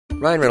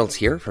Ryan Reynolds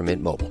here from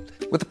Mint Mobile.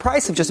 With the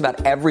price of just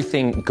about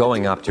everything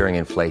going up during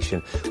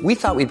inflation, we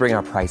thought we'd bring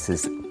our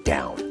prices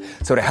down.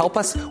 So to help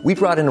us, we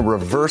brought in a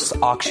reverse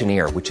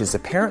auctioneer, which is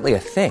apparently a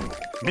thing.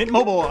 Mint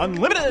Mobile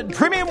Unlimited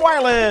Premium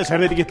Wireless. How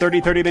to get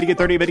 30, 30, bit to get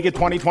 30, bit to get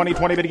 20, 20,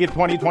 20, bit to get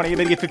 20, 20,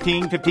 bit to get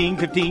 15, 15,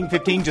 15,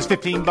 15, just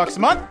 $15 a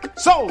month?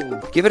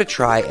 Sold! Give it a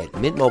try at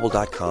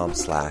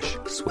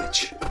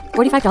mintmobile.com/switch.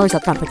 $45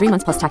 up front for 3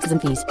 months plus taxes and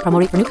fees. Promo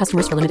rate for new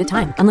customers for limited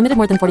time. Unlimited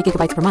more than 40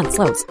 gigabytes per month.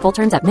 Slows full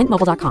terms at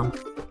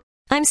mintmobile.com.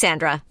 I'm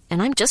Sandra,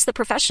 and I'm just the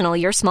professional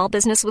your small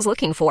business was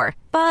looking for.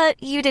 But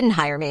you didn't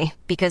hire me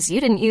because you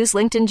didn't use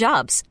LinkedIn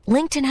Jobs.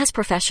 LinkedIn has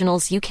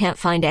professionals you can't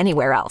find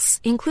anywhere else,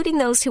 including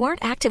those who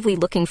aren't actively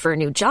looking for a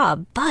new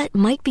job, but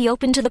might be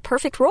open to the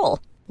perfect role,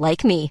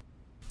 like me.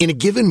 In a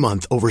given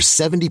month, over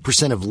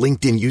 70% of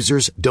LinkedIn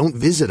users don't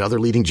visit other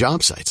leading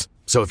job sites.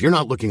 So if you're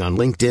not looking on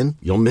LinkedIn,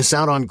 you'll miss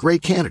out on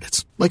great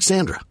candidates like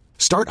Sandra.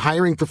 Start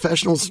hiring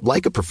professionals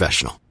like a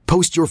professional.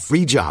 Post your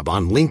free job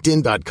on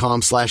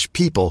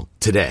linkedin.com/people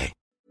today.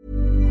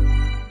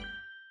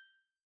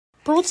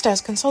 Broadstairs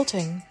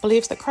Consulting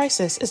believes that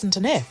crisis isn't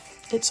an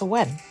if, it's a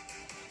when.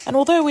 And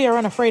although we are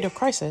unafraid of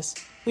crisis,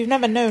 we've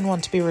never known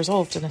one to be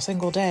resolved in a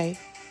single day.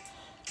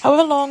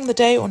 However long the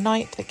day or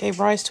night that gave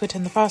rise to it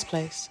in the first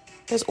place,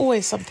 there's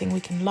always something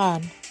we can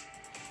learn.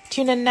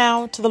 Tune in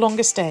now to The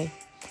Longest Day,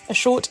 a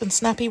short and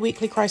snappy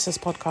weekly crisis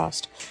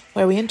podcast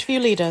where we interview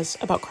leaders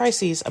about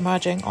crises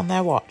emerging on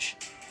their watch.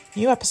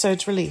 New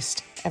episodes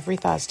released every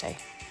Thursday.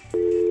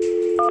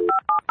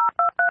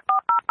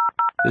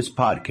 This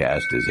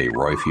podcast is a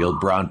Royfield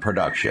Brown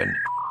production.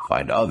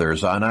 Find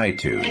others on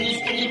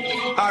iTunes.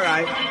 All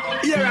right.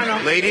 Your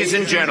Honor. Ladies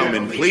and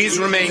gentlemen, please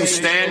remain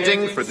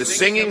standing for the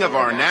singing of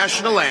our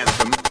national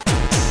anthem.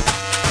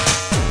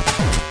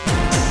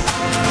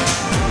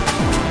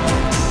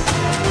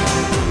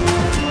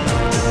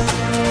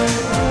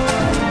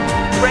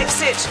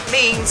 Brexit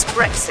means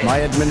Brexit.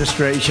 My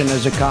administration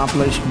has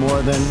accomplished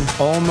more than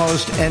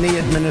almost any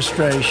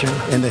administration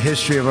in the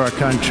history of our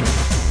country.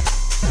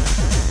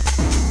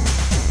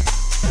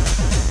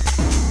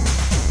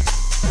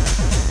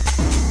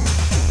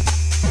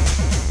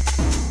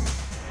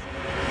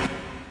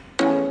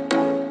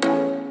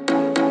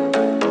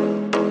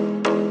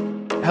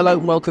 Hello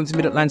and welcome to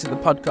Mid-Atlantic, the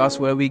podcast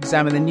where we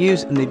examine the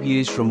news and the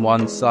views from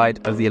one side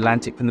of the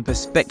Atlantic from the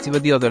perspective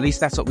of the other. At least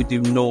that's what we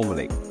do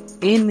normally.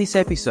 In this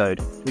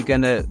episode, we're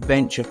going to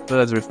venture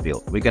further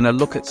afield. We're going to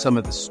look at some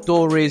of the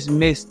stories,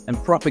 myths and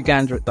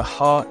propaganda at the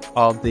heart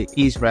of the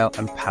Israel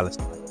and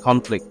Palestine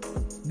conflict.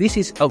 This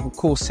is, of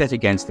course, set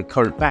against the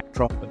current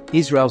backdrop of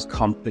Israel's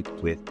conflict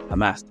with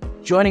Hamas.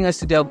 Joining us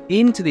to delve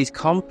into these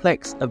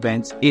complex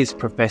events is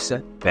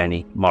Professor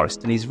Benny Morris,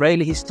 an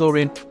Israeli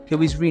historian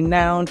who is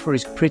renowned for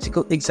his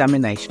critical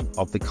examination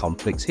of the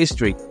conflict's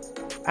history.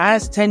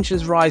 As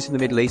tensions rise in the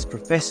Middle East,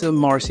 Professor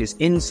Morris's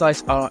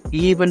insights are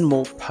even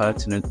more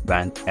pertinent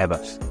than ever.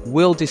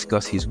 We'll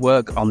discuss his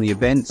work on the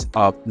events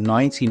of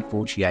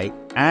 1948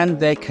 and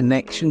their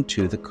connection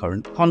to the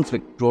current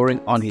conflict,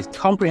 drawing on his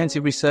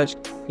comprehensive research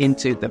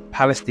into the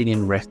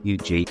Palestinian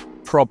refugee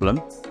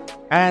problem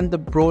and the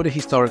broader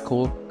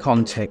historical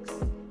context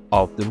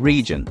of the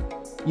region.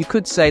 You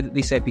could say that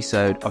this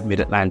episode of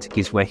Mid-Atlantic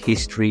is where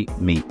history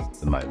meets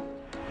the moment.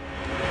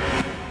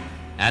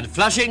 At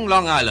Flushing,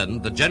 Long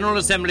Island, the General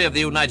Assembly of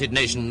the United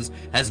Nations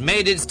has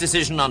made its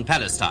decision on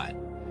Palestine.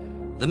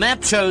 The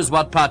map shows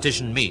what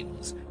partition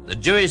means. The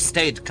Jewish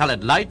state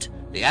colored light,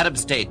 the Arab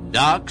state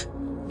dark,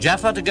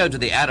 Jaffa to go to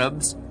the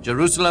Arabs,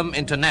 Jerusalem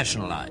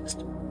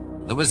internationalized.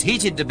 There was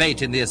heated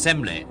debate in the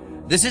Assembly.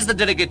 This is the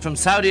delegate from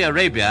Saudi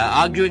Arabia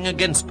arguing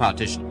against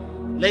partition.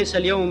 Then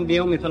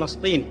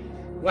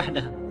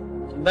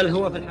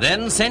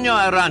Senor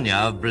Arana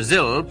of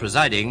Brazil,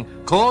 presiding,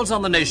 calls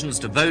on the nations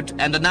to vote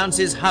and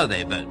announces how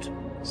they vote.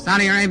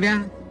 Saudi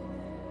Arabia?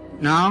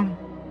 No.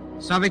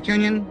 Soviet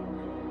Union?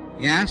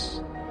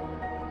 Yes.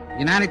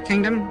 United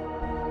Kingdom?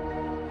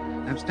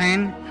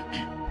 Abstain.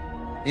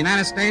 The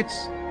United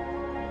States?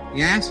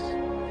 Yes.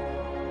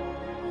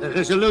 The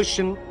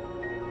resolution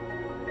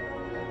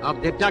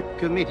of the DAC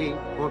Committee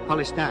for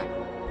Palestine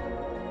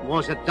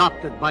was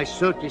adopted by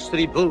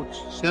 33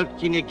 votes,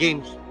 13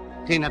 against,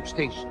 10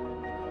 abstentions.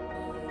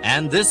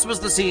 And this was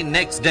the scene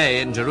next day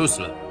in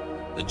Jerusalem.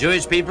 The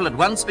Jewish people at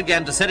once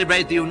began to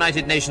celebrate the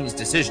United Nations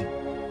decision.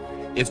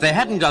 If they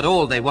hadn't got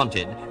all they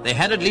wanted, they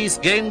had at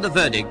least gained the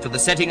verdict for the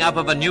setting up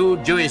of a new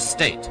Jewish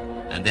state,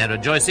 and their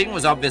rejoicing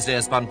was obviously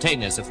a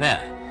spontaneous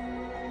affair.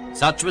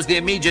 Such was the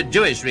immediate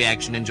Jewish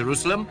reaction in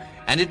Jerusalem,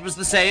 and it was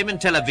the same in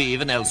Tel Aviv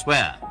and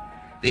elsewhere.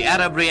 The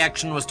Arab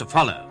reaction was to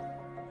follow.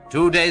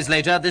 2 days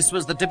later, this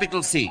was the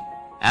typical scene.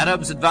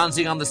 Arabs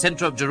advancing on the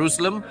center of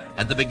Jerusalem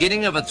at the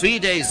beginning of a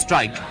 3-day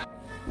strike.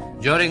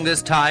 During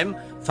this time,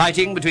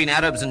 fighting between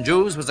Arabs and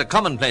Jews was a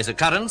commonplace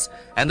occurrence,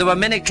 and there were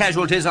many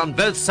casualties on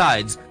both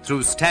sides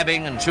through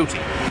stabbing and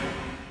shooting.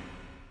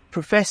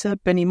 Professor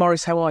Benny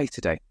Morris, how are you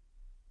today?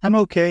 I'm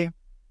okay.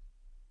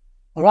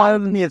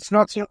 Well, it's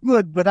not so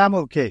good, but I'm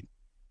okay.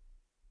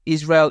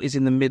 Israel is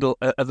in the middle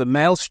of a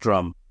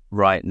maelstrom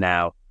right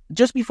now.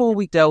 Just before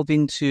we delve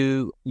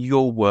into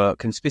your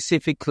work and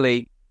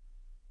specifically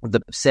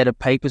the set of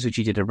papers which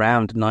you did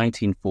around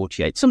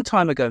 1948, some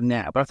time ago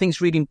now, but I think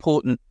it's really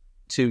important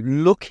to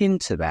look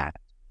into that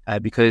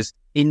because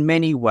in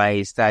many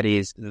ways that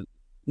is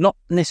not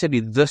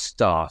necessarily the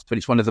start, but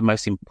it's one of the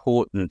most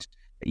important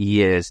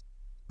years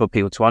for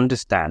people to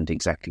understand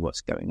exactly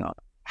what's going on.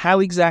 How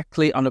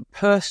exactly, on a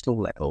personal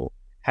level,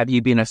 have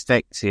you been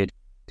affected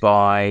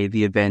by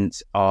the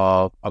events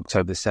of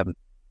October 7th?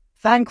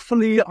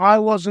 Thankfully, I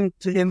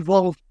wasn't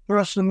involved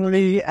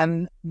personally,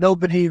 and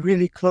nobody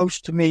really close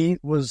to me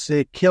was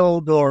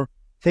killed or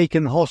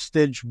taken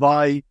hostage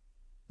by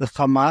the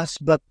Hamas.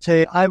 But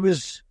I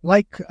was,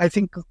 like I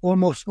think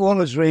almost all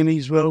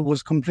Israelis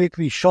was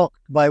completely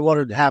shocked by what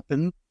had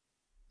happened.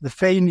 The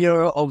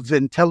failure of the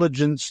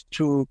intelligence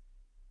to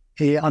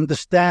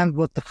understand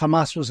what the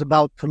Hamas was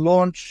about to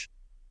launch,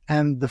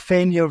 and the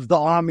failure of the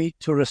army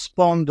to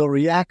respond or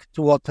react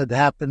to what had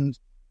happened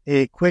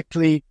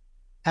quickly.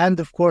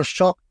 And, of course,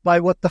 shocked by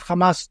what the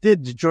Hamas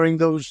did during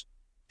those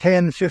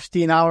 10,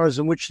 15 hours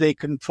in which they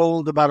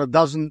controlled about a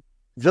dozen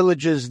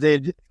villages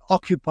they'd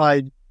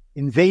occupied,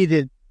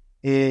 invaded,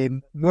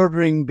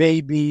 murdering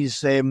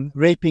babies,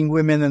 raping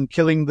women and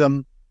killing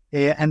them,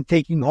 and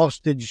taking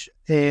hostage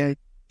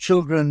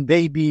children,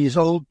 babies,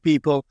 old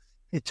people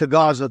to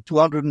Gaza,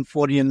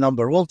 240 in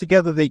number.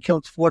 Altogether, they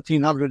killed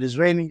 1,400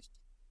 Israelis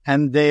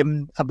and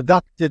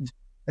abducted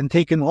and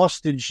taken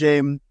hostage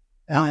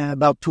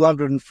about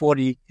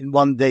 240 in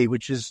one day,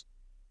 which is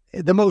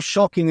the most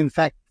shocking, in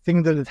fact,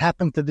 thing that had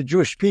happened to the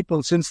Jewish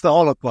people since the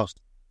Holocaust,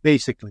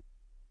 basically.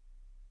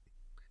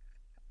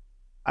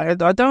 I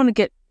don't want to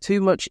get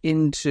too much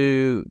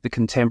into the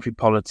contemporary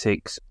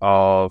politics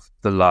of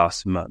the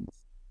last month,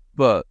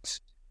 but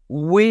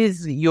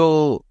with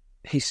your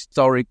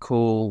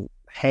historical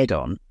head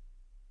on,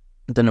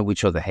 I don't know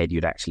which other head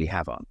you'd actually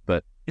have on,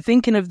 but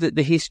thinking of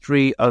the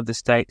history of the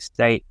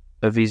state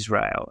of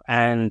Israel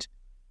and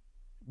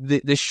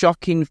the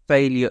shocking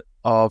failure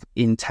of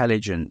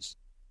intelligence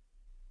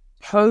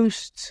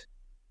post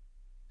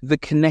the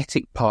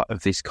kinetic part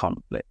of this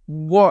conflict,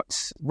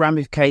 what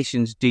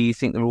ramifications do you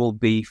think there will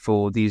be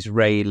for the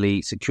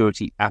Israeli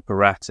security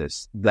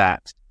apparatus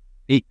that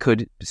it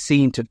could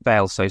seem to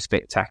fail so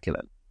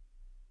spectacularly?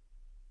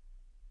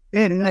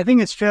 And I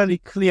think it's fairly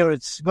clear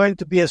it's going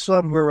to be a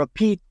sort of a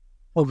repeat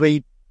of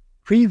a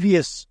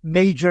previous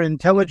major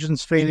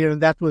intelligence failure,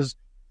 and that was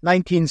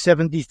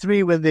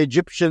 1973 when the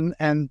Egyptian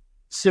and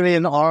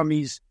Syrian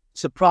armies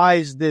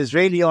surprised the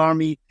Israeli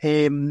army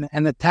and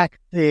attacked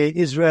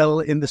Israel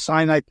in the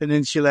Sinai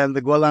Peninsula and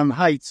the Golan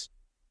Heights.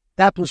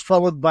 That was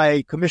followed by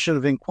a commission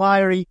of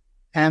inquiry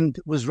and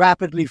was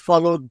rapidly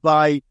followed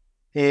by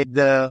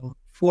the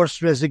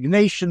forced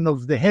resignation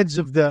of the heads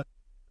of the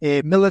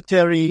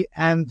military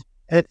and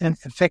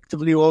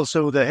effectively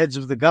also the heads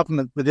of the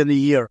government within a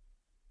year.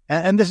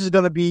 And this is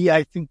going to be,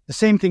 I think, the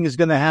same thing is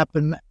going to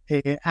happen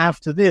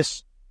after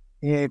this.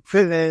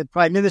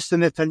 Prime Minister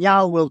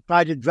Netanyahu will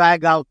try to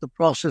drag out the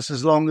process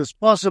as long as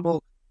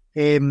possible,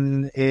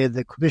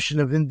 the commission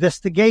of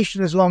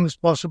investigation as long as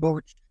possible,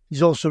 which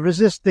he's also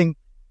resisting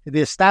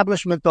the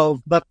establishment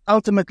of. But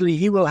ultimately,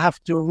 he will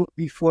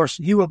be forced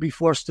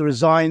to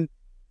resign.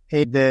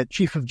 The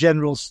chief of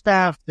general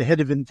staff, the head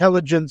of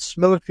intelligence,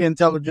 military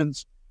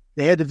intelligence,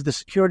 the head of the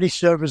security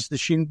service, the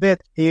Shin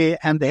Bet,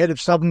 and the head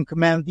of Southern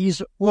Command.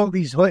 All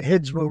these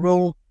heads will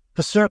roll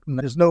for certain.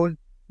 There's no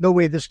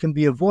way this can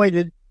be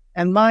avoided.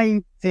 And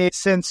my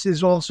sense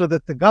is also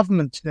that the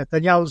government,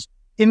 Netanyahu's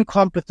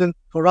incompetent,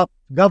 corrupt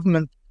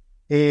government,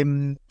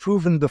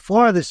 proven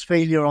before this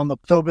failure on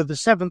October the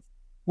 7th,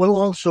 will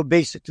also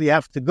basically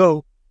have to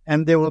go,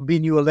 and there will be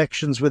new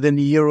elections within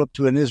a year or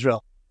two in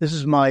Israel. This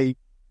is my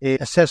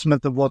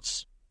assessment of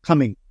what's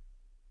coming.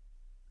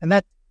 And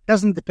that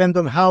doesn't depend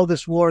on how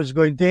this war is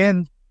going to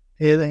end.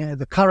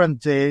 The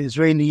current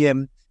Israeli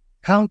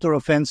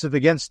counteroffensive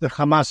against the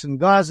Hamas in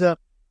Gaza,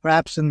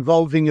 perhaps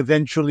involving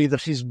eventually the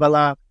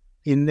Hezbollah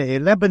in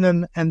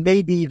Lebanon, and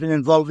maybe even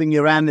involving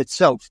Iran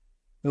itself,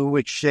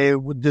 which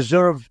would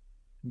deserve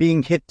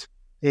being hit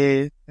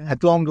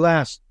at long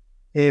last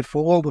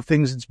for all the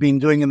things it's been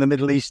doing in the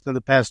Middle East in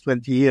the past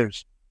 20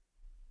 years.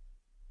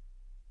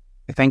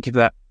 Thank you for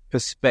that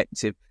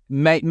perspective.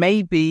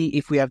 Maybe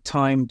if we have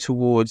time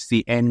towards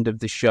the end of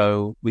the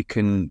show, we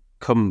can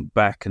come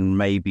back and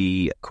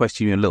maybe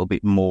question you a little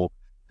bit more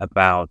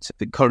about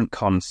the current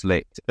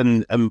conflict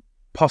and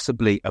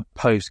possibly a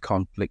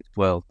post-conflict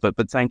world.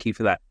 But thank you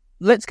for that.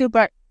 Let's go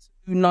back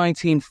to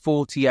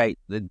 1948.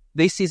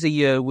 This is a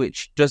year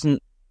which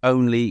doesn't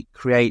only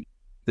create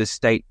the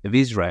state of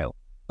Israel,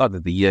 either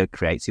the year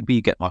creates it, but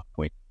you get my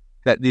point,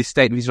 that the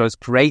state of Israel is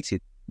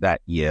created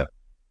that year.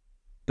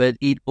 But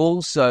it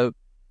also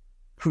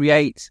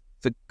creates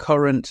the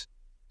current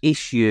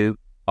issue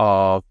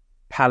of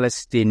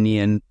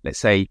Palestinian, let's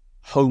say,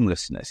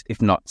 homelessness,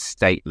 if not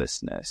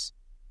statelessness.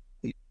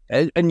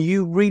 And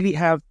you really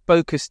have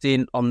focused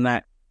in on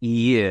that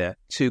year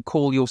to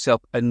call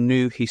yourself a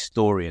new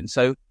historian.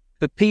 So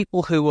for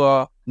people who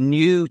are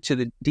new to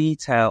the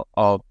detail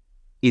of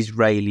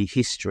Israeli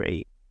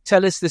history,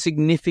 Tell us the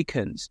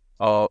significance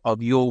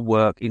of your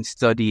work in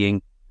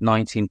studying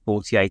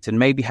 1948 and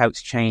maybe how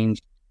it's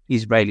changed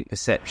Israeli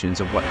perceptions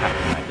of what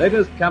happened.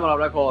 Latest camera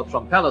records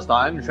from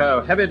Palestine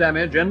show heavy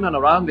damage in and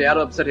around the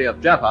Arab city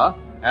of Jaffa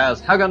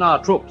as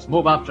Haganah troops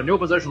move up to new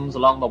positions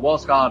along the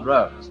war-scarred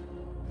roads.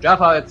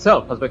 Jaffa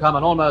itself has become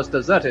an almost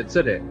deserted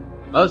city,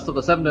 most of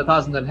the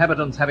 70,000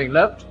 inhabitants having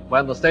left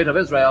when the State of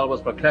Israel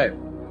was proclaimed.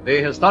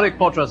 The historic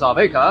fortress of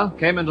Acre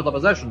came into the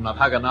possession of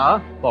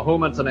Haganah, for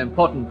whom it's an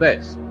important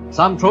base.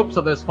 Some troops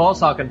of this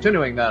force are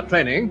continuing their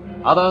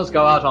training, others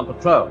go out on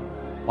patrol.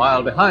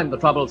 While behind the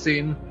troubled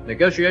scene,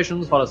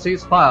 negotiations for a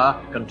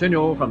ceasefire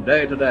continue from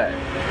day to day.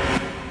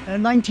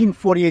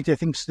 1948, I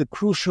think, is the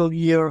crucial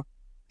year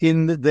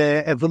in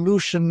the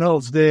evolution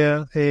of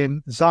the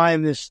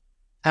Zionist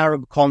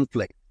Arab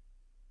conflict,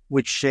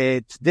 which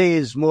today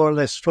is more or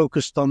less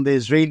focused on the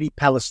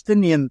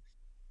Israeli-Palestinian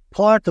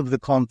part of the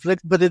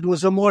conflict, but it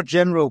was a more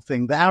general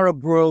thing. The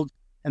Arab world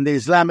and the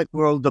Islamic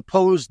world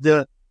opposed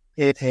the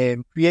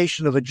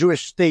creation of a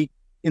Jewish state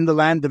in the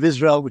land of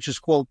Israel, which is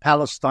called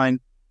Palestine,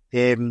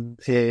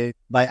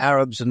 by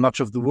Arabs in much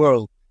of the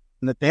world.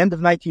 And at the end of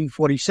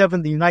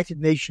 1947, the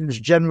United Nations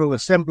General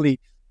Assembly,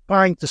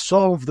 trying to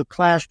solve the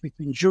clash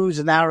between Jews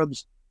and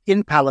Arabs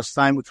in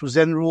Palestine, which was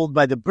then ruled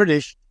by the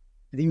British,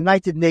 the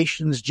United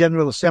Nations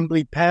General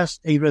Assembly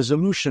passed a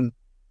resolution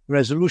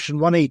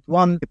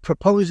 181,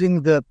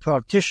 proposing the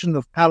partition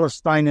of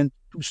Palestine into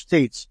two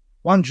states,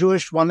 one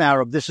Jewish, one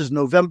Arab. This is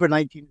November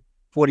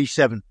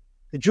 1947.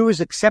 The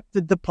Jews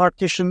accepted the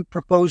partition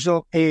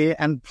proposal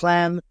and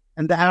plan,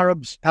 and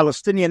the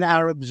Palestinian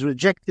Arabs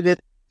rejected it.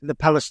 And the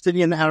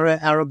Palestinian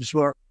Arabs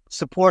were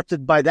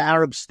supported by the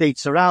Arab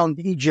states around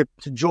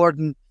Egypt,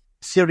 Jordan,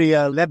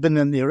 Syria,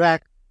 Lebanon,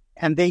 Iraq,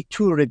 and they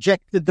too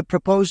rejected the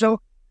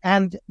proposal.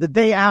 And the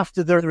day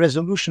after the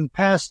resolution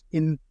passed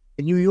in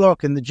New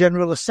York in the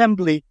General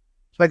Assembly,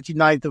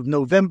 29th of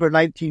November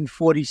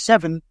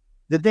 1947,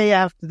 the day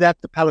after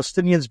that, the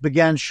Palestinians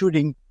began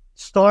shooting,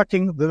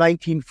 starting the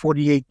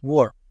 1948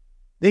 war.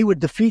 They were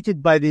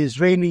defeated by the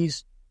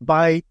Israelis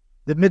by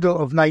the middle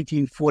of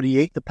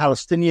 1948, the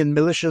Palestinian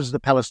militias, the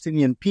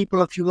Palestinian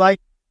people, if you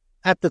like.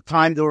 At the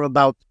time, there were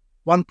about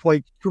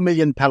 1.2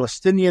 million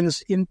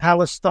Palestinians in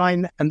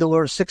Palestine, and there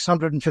were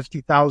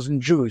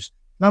 650,000 Jews.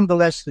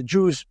 Nonetheless, the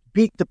Jews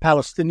beat the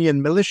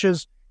Palestinian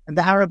militias, and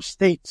the Arab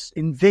states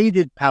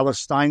invaded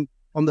Palestine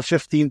on the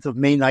 15th of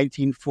May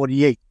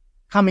 1948,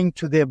 coming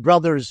to their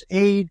brothers'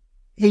 aid,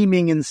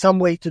 aiming in some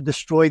way to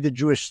destroy the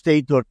Jewish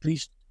state, or at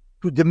least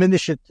to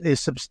diminish it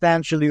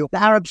substantially. The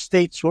Arab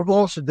states were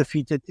also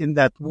defeated in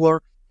that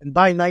war, and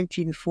by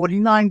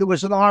 1949 there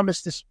was an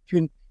armistice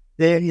between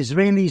the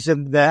Israelis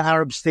and the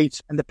Arab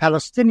states, and the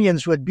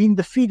Palestinians who had been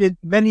defeated,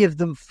 many of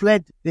them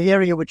fled the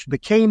area which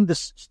became the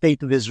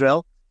State of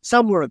Israel.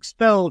 Some were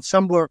expelled,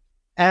 some were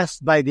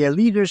asked by their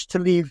leaders to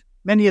leave.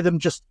 Many of them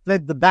just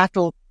fled the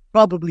battle,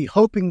 probably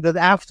hoping that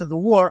after the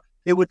war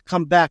they would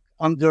come back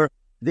under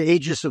the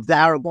aegis of the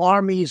Arab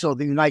armies or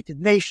the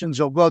United Nations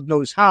or God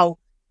knows how,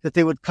 that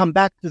they would come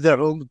back to their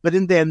homes, but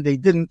in the end they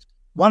didn't.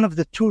 One of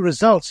the two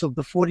results of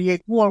the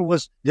 48 war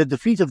was the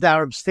defeat of the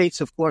Arab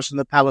states, of course, and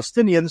the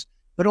Palestinians,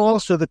 but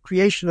also the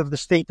creation of the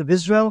State of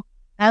Israel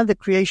and the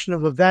creation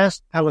of a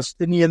vast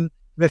Palestinian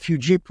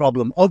refugee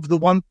problem. Of the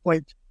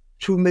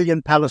 1.2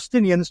 million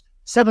Palestinians,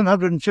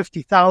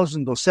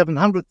 750,000 or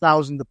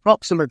 700,000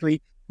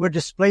 approximately were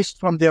displaced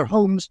from their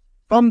homes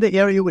from the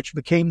area which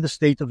became the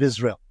State of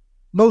Israel.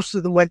 Most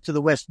of them went to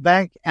the West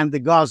Bank and the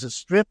Gaza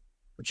Strip,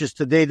 which is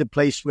today the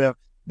place where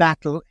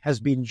battle has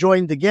been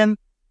joined again,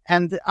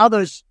 and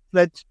others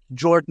fled to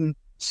Jordan,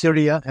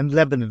 Syria, and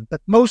Lebanon.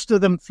 But most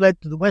of them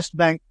fled to the West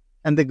Bank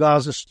and the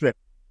Gaza Strip.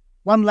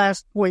 One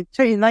last point.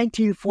 In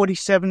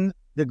 1947,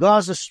 the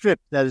Gaza Strip,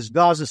 that is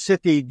Gaza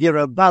City, Deir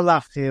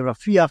al-Balah,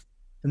 Rafah,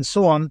 and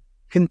so on,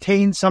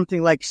 contained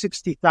something like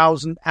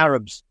 60,000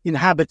 Arabs,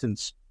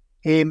 inhabitants.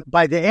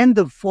 By the end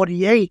of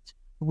 48,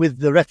 with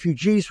the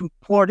refugees who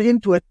poured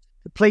into it,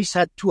 the place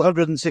had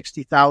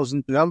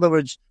 260,000. In other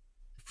words,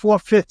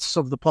 4/5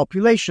 of the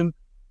population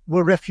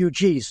were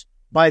refugees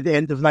by the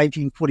end of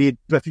 1948.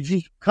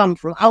 Refugees come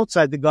from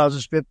outside the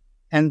Gaza Strip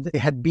and they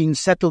had been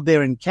settled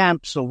there in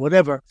camps or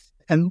whatever.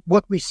 And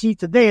what we see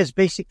today is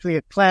basically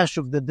a clash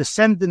of the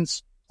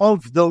descendants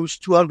of those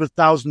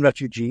 200,000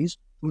 refugees,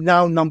 who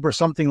now number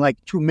something like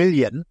 2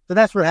 million. So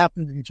that's what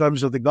happened in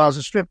terms of the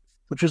Gaza Strip,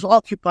 which was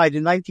occupied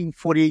in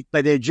 1948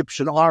 by the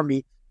Egyptian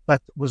army,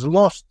 but was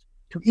lost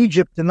to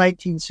Egypt in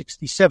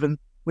 1967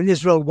 when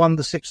Israel won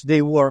the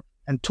Six-Day War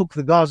and took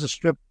the Gaza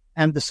Strip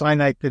and the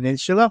Sinai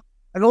Peninsula,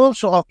 and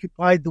also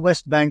occupied the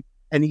West Bank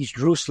and East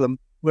Jerusalem,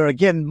 where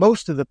again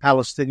most of the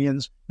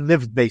Palestinians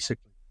lived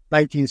basically,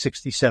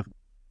 1967.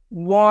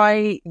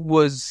 Why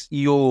was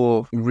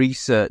your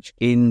research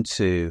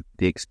into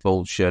the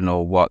expulsion,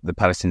 or what the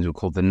Palestinians would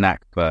call the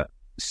Nakba,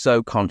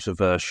 so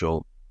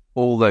controversial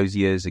all those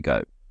years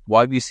ago?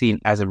 Why were you seen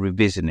as a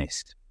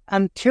revisionist?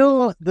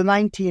 Until the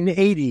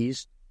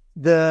 1980s,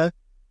 the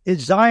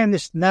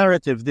Zionist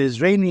narrative, the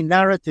Israeli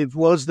narrative,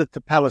 was that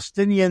the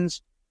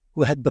Palestinians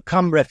who had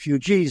become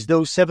refugees,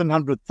 those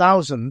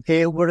 700,000,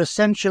 were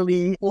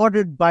essentially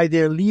ordered by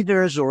their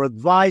leaders or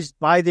advised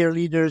by their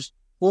leaders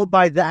or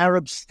by the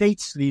Arab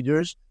states'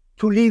 leaders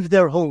to leave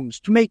their homes,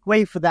 to make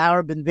way for the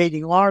Arab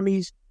invading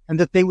armies, and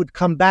that they would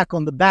come back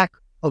on the back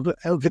of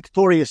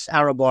victorious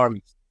Arab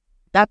armies.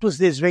 That was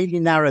the Israeli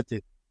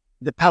narrative.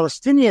 The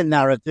Palestinian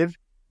narrative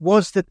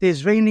was that the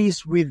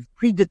Israelis, with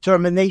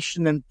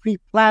predetermination and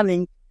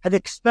pre-planning, had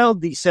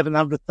expelled these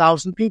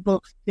 700,000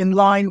 people in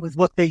line with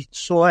what they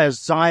saw as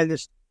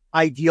Zionist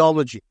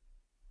ideology.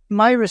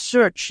 My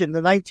research in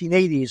the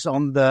 1980s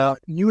on the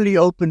newly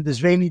opened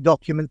Israeli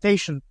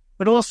documentation,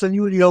 but also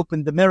newly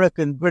opened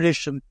American,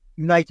 British, and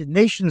United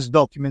Nations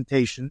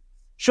documentation,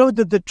 showed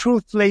that the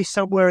truth lay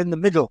somewhere in the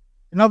middle.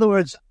 In other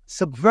words,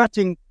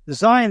 subverting the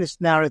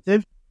Zionist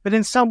narrative, but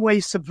in some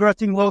ways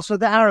subverting also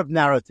the Arab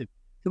narrative.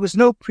 There was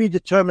no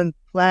predetermined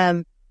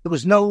plan. There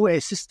was no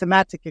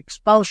systematic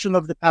expulsion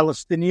of the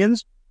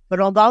Palestinians. But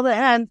on the other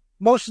hand,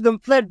 most of them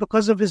fled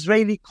because of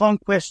Israeli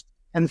conquest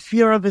and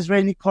fear of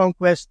Israeli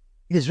conquest,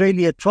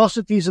 Israeli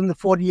atrocities in the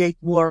 48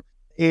 war.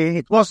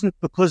 It wasn't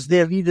because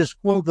their leaders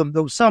called them,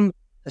 though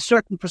a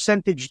certain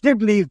percentage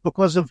did leave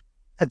because of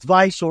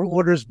advice or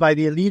orders by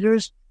their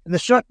leaders, and a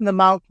certain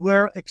amount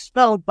were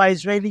expelled by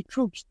Israeli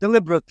troops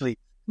deliberately.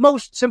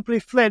 Most simply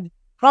fled,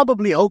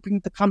 probably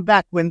hoping to come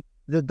back when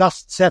the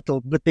dust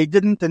settled, but they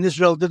didn't, and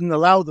Israel didn't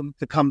allow them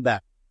to come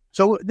back.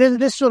 So there's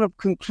this sort of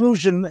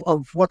conclusion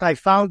of what I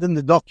found in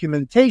the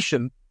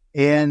documentation,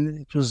 and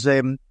it was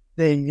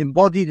they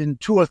embodied in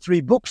 2 or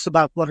 3 books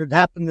about what had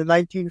happened in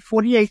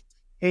 1948,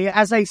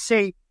 as I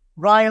say,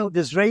 riled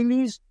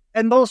Israelis,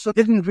 and also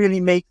didn't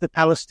really make the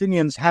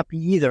Palestinians happy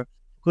either,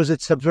 because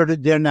it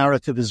subverted their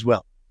narrative as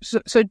well.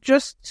 So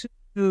just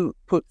to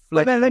put...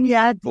 Let me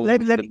add,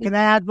 can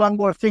I add one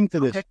more thing to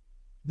this? Okay.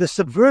 The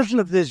subversion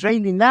of the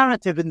Israeli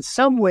narrative in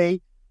some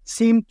way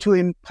seemed to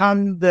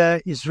impugn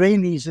the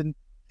Israelis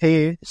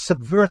and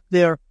subvert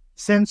their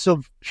sense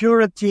of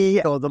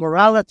purity or the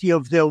morality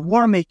of their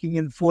war-making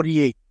in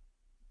 48.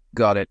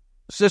 Got it.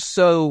 Just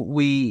so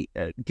we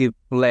give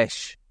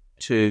flesh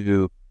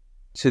to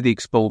the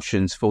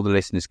expulsions for the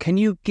listeners, can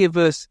you give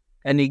us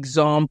an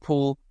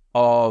example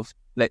of,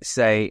 let's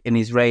say, an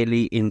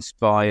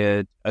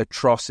Israeli-inspired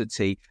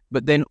atrocity,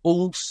 but then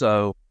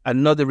also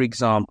another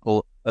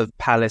example of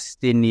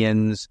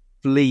Palestinians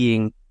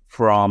fleeing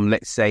from,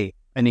 let's say,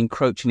 an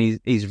encroaching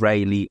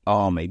Israeli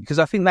army? Because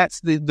I think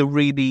that's the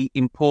really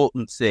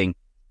important thing,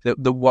 that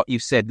what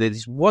you've said, that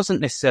this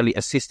wasn't necessarily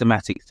a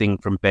systematic thing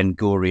from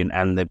Ben-Gurion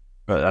and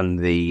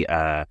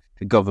the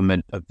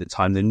government of the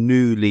time, the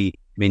newly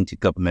minted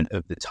government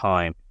of the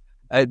time.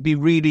 It'd be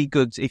really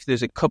good if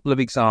there's a couple of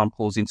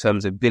examples in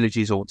terms of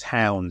villages or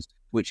towns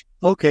which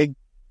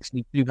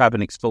you have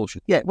an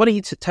expulsion. Yeah, why don't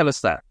you tell us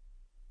that?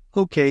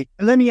 Okay,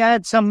 let me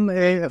add some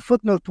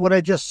footnote to what I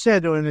just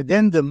said, or an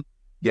addendum.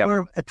 There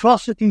were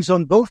atrocities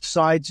on both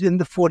sides in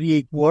the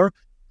 48 war,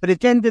 but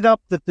it ended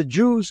up that the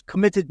Jews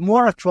committed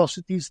more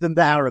atrocities than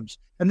the Arabs.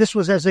 And this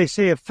was, as I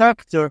say, a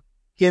factor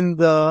in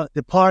the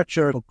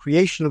departure or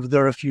creation of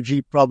the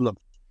refugee problem.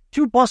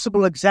 2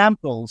 possible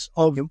examples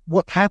of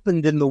what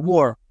happened in the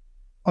war.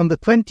 On the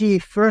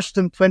 21st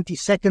and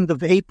 22nd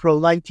of April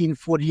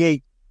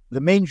 1948,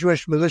 the main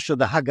Jewish militia,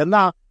 the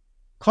Haganah,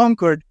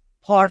 conquered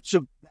parts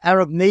of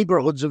Arab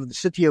neighborhoods of the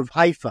city of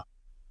Haifa.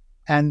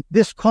 And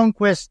this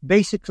conquest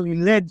basically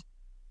led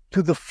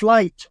to the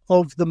flight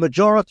of the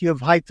majority of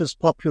Haifa's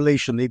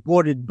population. They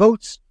boarded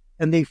boats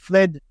and they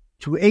fled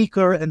to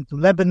Acre and to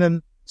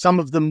Lebanon. Some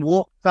of them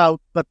walked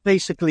out, but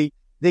basically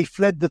they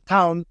fled the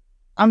town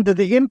under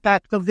the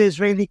impact of the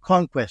Israeli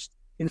conquest.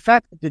 In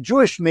fact, the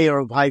Jewish mayor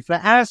of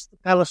Haifa asked the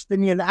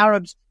Palestinian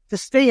Arabs to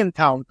stay in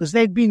town because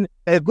there'd been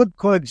a good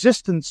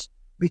coexistence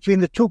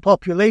between the 2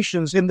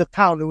 populations in the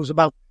town. It was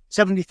about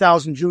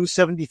 70,000 Jews,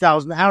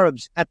 70,000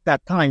 Arabs at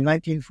that time,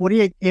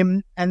 1948.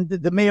 And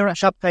the mayor,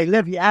 Shabtai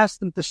Levi, asked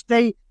them to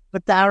stay,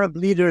 but the Arab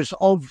leaders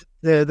of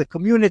the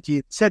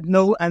community said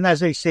no, and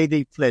as I say,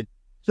 they fled.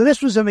 So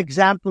this was an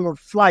example of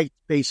flight,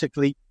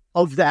 basically,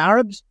 of the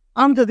Arabs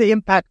under the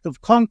impact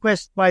of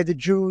conquest by the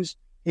Jews,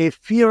 a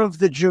fear of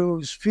the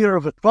Jews, fear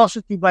of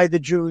atrocity by the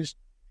Jews,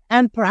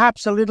 and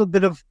perhaps a little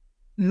bit of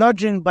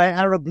nudging by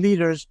Arab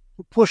leaders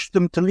who pushed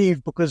them to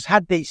leave, because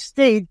had they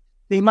stayed,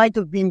 they might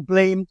have been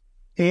blamed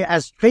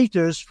as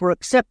traitors for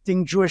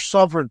accepting Jewish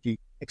sovereignty,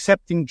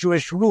 accepting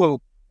Jewish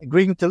rule,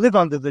 agreeing to live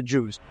under the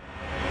Jews.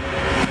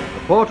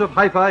 The port of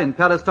Haifa in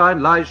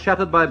Palestine lies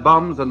shattered by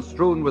bombs and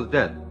strewn with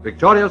dead.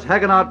 Victorious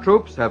Haganah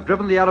troops have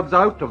driven the Arabs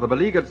out of the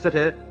beleaguered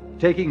city,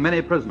 taking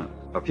many prisoners.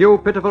 A few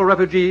pitiful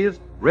refugees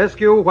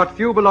rescue what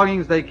few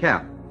belongings they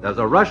can. There's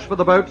a rush for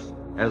the boats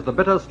as the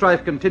bitter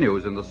strife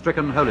continues in the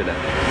stricken Holy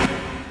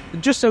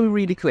Land. Just so we're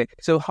really clear,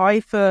 so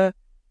Haifa,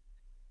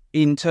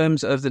 in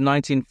terms of the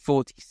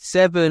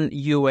 1947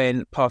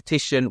 UN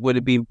partition, would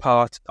have been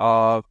part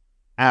of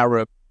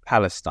Arab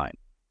Palestine.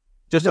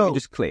 Just so we're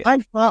just clear.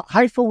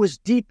 Haifa was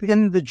deep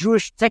in the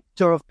Jewish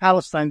sector of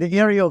Palestine, the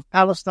area of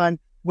Palestine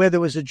where there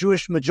was a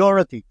Jewish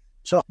majority.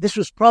 So this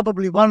was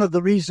probably one of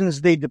the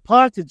reasons they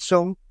departed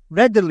so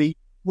readily,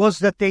 was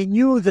that they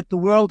knew that the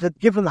world had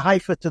given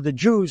Haifa to the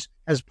Jews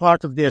as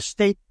part of their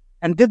state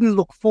and didn't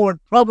look forward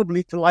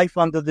probably to life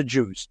under the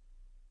Jews.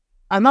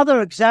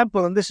 Another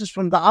example, and this is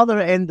from the other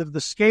end of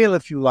the scale,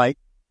 if you like,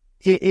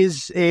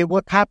 is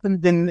what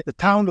happened in the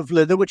town of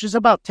Lydda, which is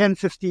about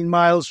 10-15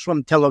 miles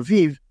from Tel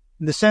Aviv,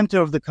 in the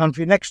center of the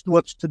country, next to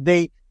what's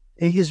today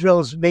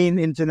Israel's main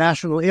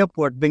international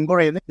airport, Ben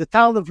Gurion. The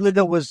town of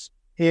Lydda was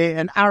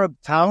an Arab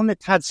town.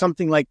 It had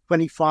something like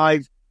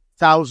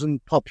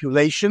 25,000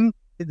 population.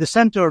 The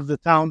center of the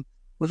town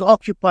was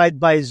occupied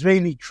by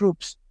Israeli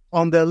troops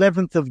on the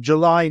 11th of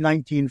July,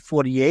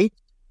 1948.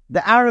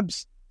 The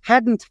Arabs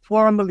hadn't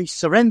formally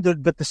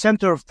surrendered, but the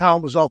center of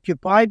town was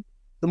occupied.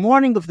 The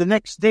morning of the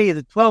next day,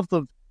 the 12th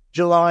of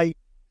July,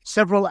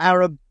 several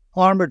Arab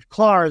armored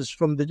cars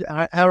from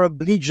the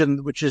Arab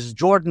Legion, which is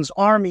Jordan's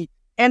army,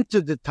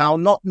 entered the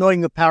town, not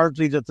knowing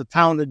apparently that the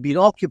town had been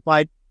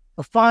occupied.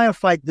 A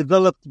firefight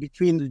developed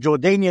between the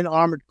Jordanian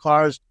armored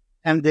cars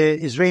and the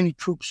Israeli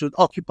troops who had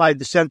occupied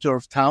the center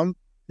of town.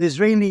 The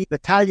Israeli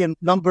battalion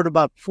numbered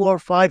about 400 or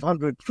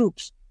 500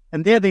 troops,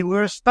 and there they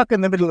were, stuck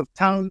in the middle of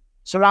town,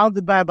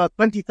 surrounded by about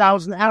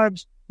 20,000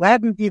 Arabs who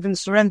hadn't even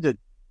surrendered.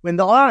 When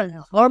the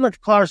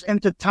armored cars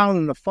entered town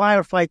and the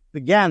firefight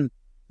began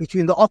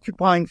between the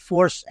occupying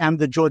force and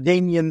the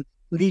Jordanian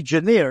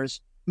legionnaires,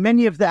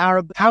 many of the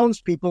Arab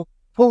townspeople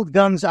pulled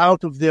guns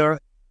out of their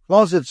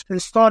closets and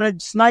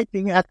started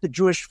sniping at the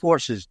Jewish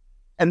forces.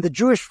 And the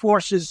Jewish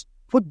forces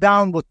put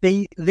down what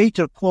they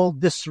later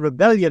called this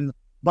rebellion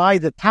by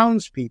the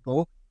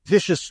townspeople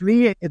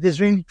viciously. The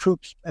Israeli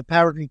troops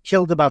apparently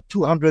killed about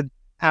 200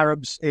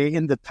 Arabs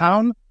in the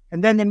town,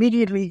 and then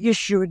immediately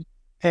issued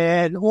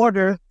an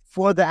order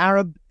for the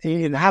Arab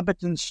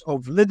inhabitants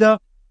of Lydda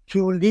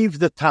to leave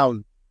the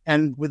town.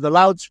 And with a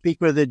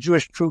loudspeaker, the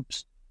Jewish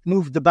troops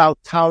moved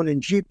about town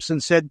in jeeps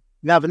and said,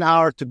 "You have an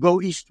hour to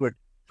go eastward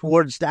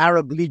towards the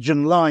Arab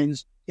Legion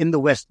lines in the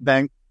West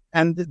Bank."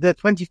 And the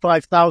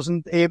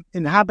 25,000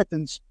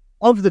 inhabitants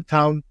of the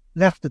town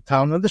left the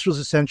town, and this was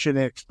essentially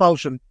an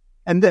expulsion.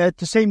 And at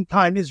the same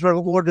time,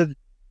 Israel ordered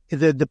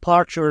the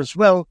departure as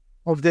well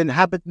of the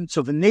inhabitants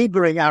of a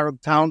neighboring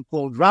Arab town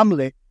called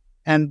Ramleh,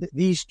 and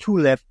these too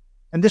left.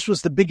 And this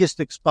was the biggest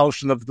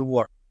expulsion of the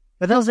war.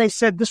 But as I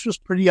said, this was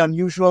pretty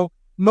unusual.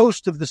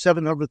 Most of the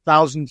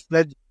 700,000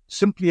 fled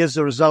simply as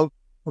a result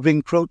of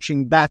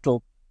encroaching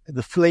battle,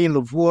 the flail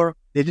of war.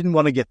 They didn't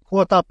want to get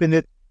caught up in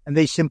it, and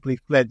they simply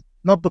fled,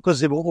 not because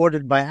they were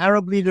ordered by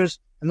Arab leaders,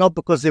 and not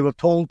because they were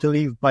told to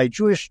leave by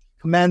Jewish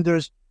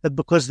commanders, but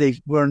because they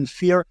were in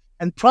fear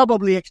and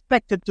probably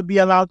expected to be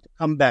allowed to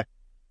come back.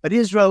 But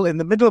Israel, in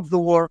the middle of the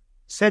war,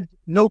 said,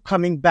 "No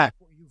coming back.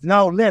 You've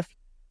now left.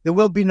 There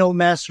will be no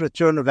mass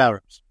return of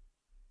Arabs."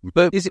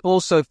 But is it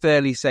also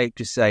fairly safe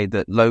to say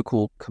that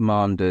local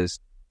commanders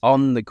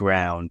on the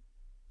ground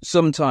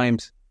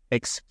sometimes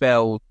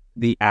expelled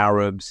the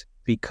Arabs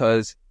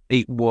because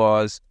it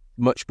was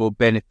much more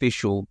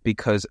beneficial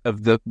because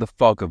of the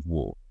fog of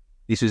war?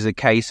 This was a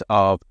case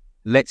of,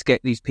 let's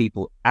get these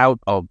people out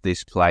of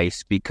this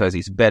place because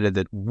it's better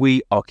that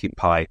we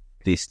occupy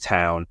this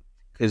town,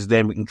 because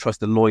then we can trust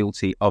the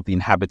loyalty of the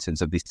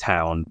inhabitants of this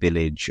town,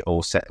 village,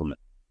 or settlement.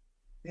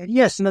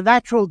 Yes, and the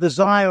natural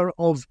desire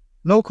of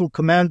local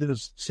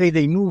commanders, say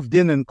they moved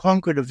in and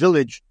conquered a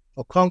village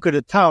or conquered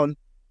a town,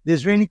 the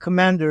Israeli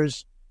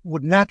commanders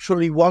would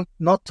naturally want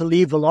not to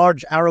leave a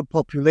large Arab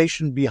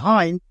population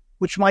behind,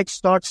 which might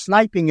start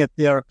sniping at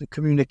their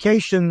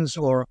communications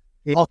or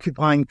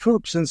occupying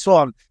troops and so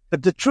on.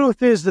 But the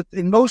truth is that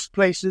in most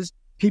places,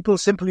 people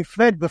simply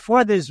fled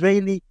before the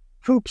Israeli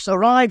troops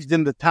arrived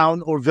in the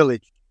town or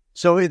village.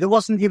 So there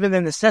wasn't even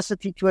a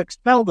necessity to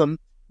expel them.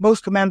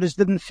 Most commanders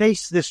didn't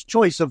face this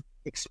choice of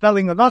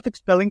expelling or not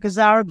expelling because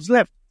the Arabs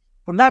left.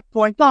 From that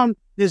point on,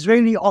 the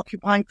Israeli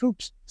occupying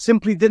troops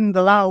simply didn't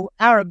allow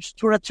Arabs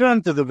to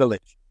return to the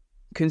village.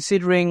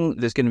 Considering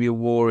there's going to be a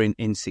war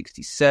in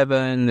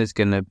 67, there's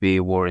going to be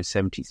a war in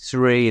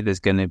 73, there's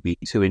going to be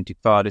two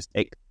intifadas,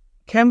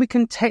 can we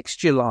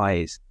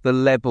contextualize the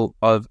level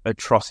of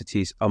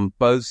atrocities on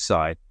both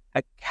sides?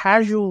 A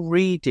casual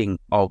reading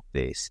of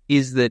this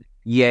is that,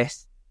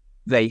 yes,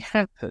 they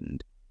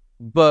happened,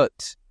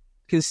 but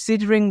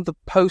considering the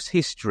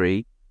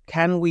post-history,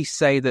 can we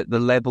say that the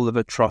level of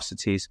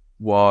atrocities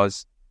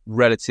was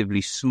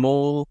relatively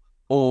small,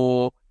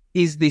 or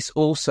is this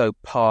also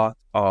part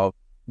of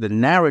the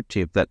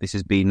narrative that this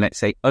has been, let's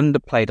say,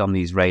 underplayed on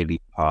the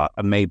Israeli part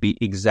and maybe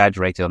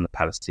exaggerated on the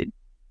Palestinian?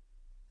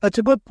 That's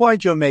a good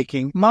point you're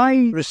making.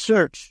 My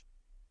research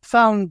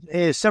found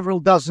several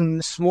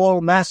dozen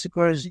small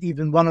massacres,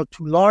 even one or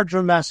two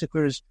larger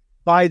massacres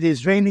by the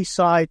Israeli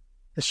side,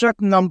 a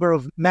certain number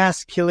of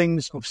mass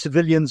killings of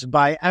civilians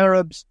by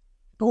Arabs.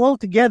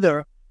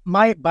 Altogether,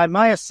 by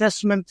my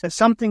assessment,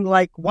 something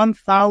like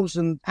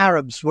 1,000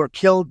 Arabs were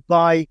killed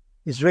by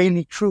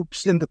Israeli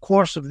troops in the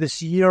course of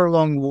this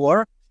year-long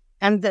war,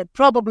 and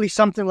probably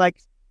something like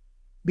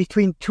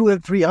between 200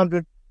 and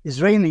 300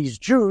 Israelis,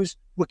 Jews,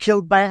 were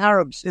killed by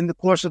Arabs in the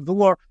course of the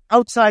war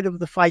outside of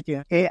the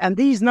fighting. And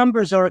these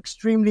numbers are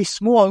extremely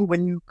small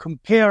when you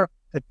compare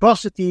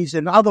atrocities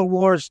in other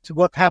wars to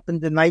what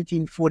happened in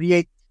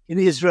 1948 in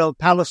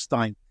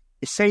Israel-Palestine.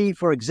 Say,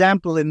 for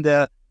example, in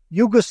the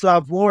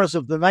Yugoslav wars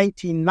of the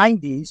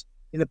 1990s,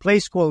 in a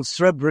place called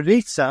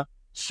Srebrenica,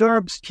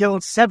 Serbs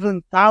killed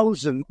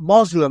 7,000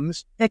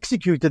 Muslims,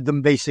 executed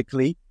them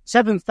basically,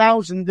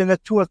 7,000 in a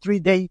 2 or 3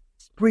 day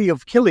spree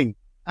of killing.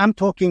 I'm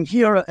talking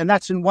here, and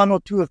that's in 1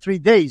 or 2 or 3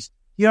 days.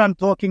 Here I'm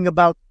talking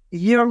about a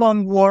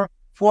year-long war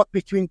fought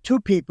between two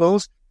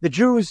peoples. The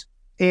Jews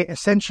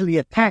essentially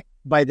attacked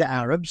by the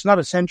Arabs, not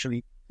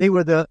essentially. They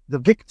were the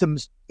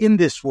victims in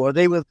this war.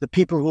 They were the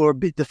people who were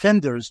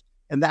defenders,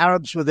 and the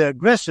Arabs were the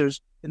aggressors.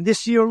 In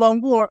this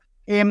year-long war,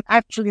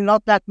 actually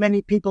not that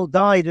many people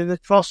died in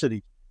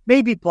atrocity.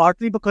 Maybe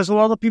partly because a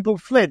lot of people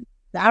fled.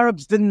 The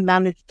Arabs didn't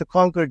manage to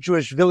conquer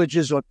Jewish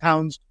villages or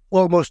towns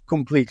almost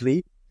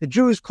completely. The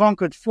Jews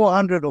conquered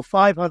 400 or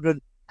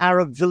 500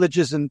 Arab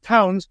villages and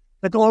towns,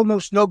 but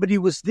almost nobody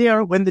was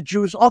there when the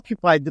Jews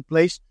occupied the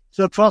place,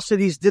 so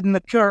atrocities didn't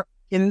occur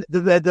in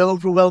the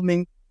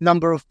overwhelming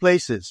number of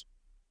places.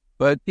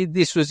 But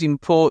this was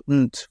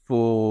important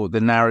for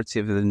the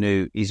narrative of the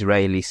new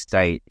Israeli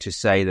state to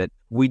say that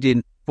we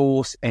didn't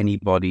force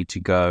anybody to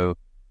go,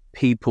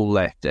 people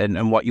left.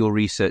 And what your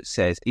research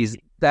says is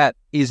that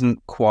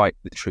isn't quite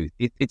the truth.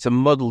 It's a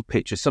muddled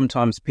picture.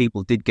 Sometimes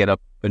people did get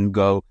up and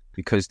go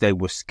because they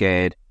were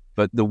scared,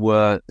 but there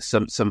were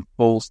some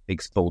false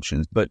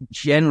expulsions. But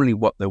generally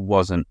what there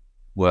wasn't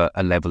were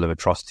a level of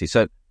atrocity.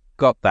 So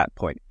got that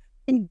point.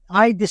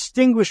 I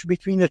distinguish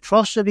between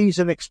atrocities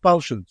and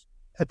expulsions.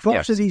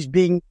 Atrocities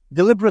being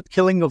deliberate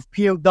killing of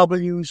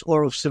POWs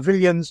or of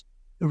civilians,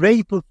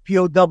 rape of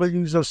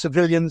POWs or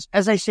civilians.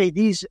 As I say,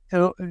 these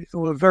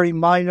were very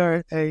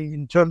minor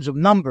in terms of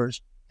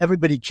numbers.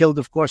 Everybody killed,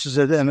 of course, is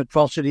an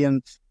atrocity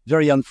and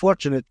very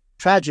unfortunate,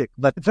 tragic,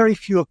 but very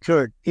few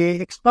occurred.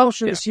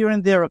 Expulsions here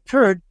and there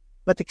occurred,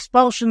 but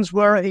expulsions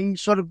were a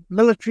sort of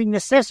military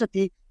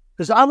necessity,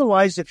 because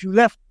otherwise, if you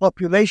left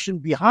population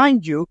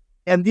behind you,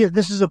 and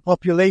this is a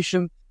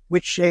population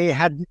which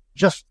had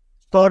just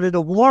started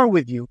a war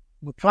with you,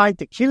 were trying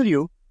to kill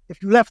you,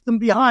 if you left them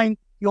behind,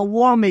 your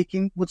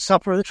war-making would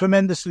suffer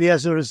tremendously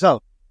as a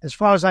result. As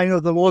far as I know,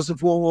 the laws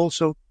of war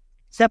also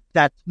accept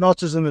that,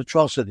 not as an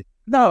atrocity.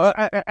 No,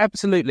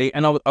 absolutely.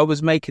 And I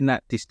was making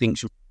that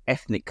distinction.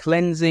 Ethnic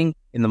cleansing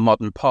in the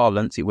modern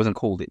parlance, it wasn't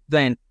called it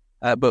then,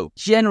 but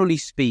generally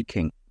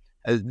speaking,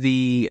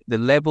 the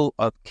level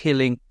of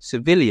killing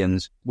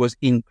civilians was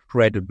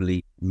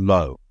incredibly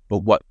low. But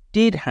what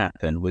did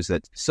happen was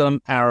that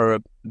some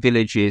Arab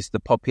villages, the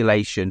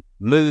population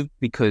moved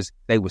because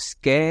they were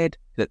scared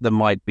that there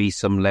might be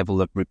some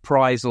level of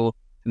reprisal,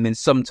 and then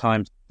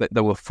sometimes that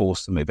they were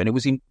forced to move. And it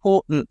was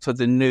important for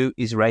the new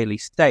Israeli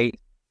state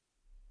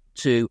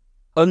to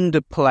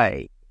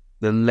underplay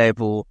the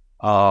level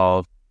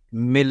of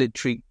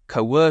military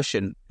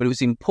coercion, but it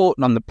was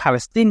important on the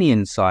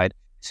Palestinian side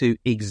to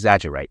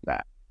exaggerate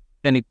that.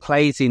 And it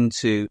plays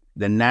into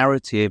the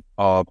narrative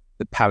of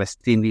the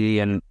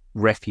Palestinian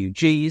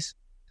refugees.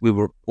 We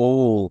were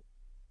all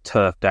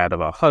turfed out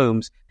of our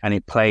homes, and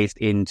it plays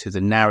into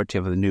the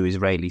narrative of the new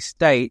Israeli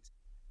state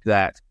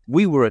that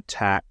we were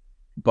attacked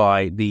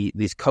by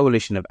this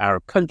coalition of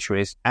Arab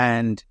countries,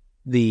 and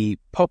the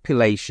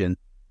population,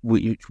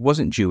 which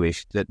wasn't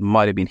Jewish, that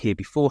might have been here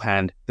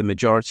beforehand, the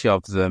majority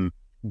of them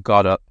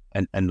got up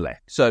and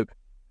left. So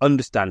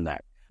understand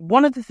that.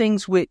 One of the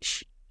things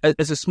which,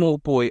 as a small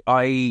boy,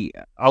 I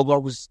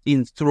was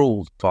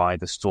enthralled by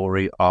the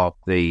story of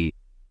the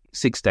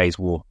 6 Days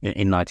War in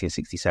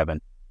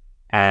 1967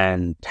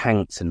 and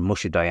tanks and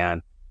Moshe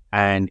Dayan.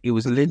 And it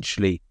was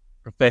literally,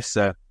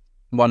 Professor,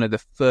 one of the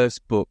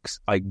first books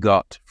I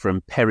got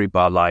from Perry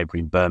Barr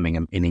Library in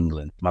Birmingham in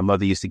England. My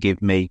mother used to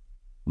give me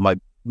my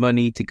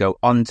money to go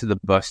onto the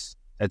bus,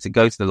 to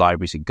go to the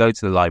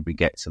library,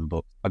 get some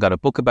books. I got a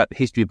book about the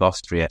history of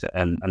Austria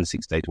and the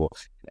 6 Days War.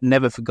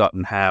 Never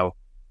forgotten how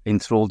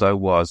enthralled I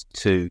was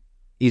to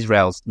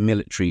Israel's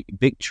military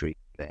victory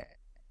there.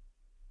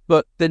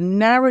 But the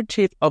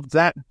narrative of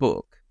that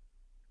book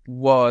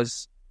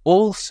was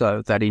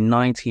also that in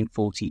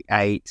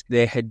 1948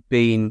 there had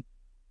been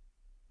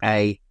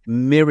a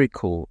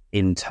miracle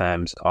in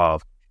terms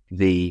of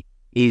the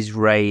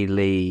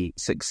Israeli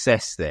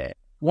success there.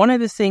 One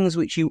of the things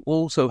which you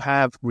also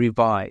have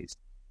revised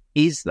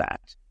is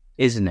that,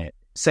 isn't it,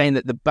 saying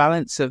that the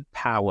balance of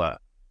power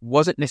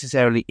wasn't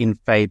necessarily in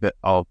favor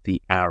of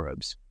the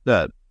Arabs.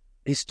 The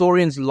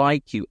historians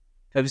like you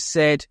have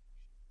said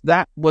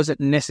that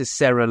wasn't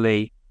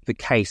necessarily the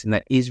case, and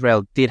that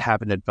Israel did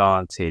have an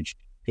advantage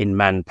in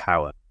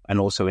manpower and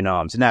also in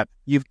arms. Now,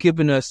 you've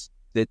given us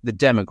the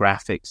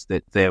demographics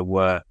that there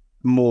were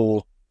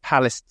more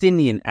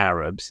Palestinian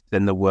Arabs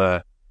than there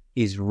were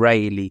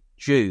Israeli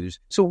Jews.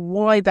 So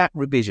why that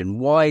revision?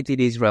 Why did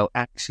Israel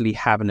actually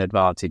have an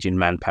advantage in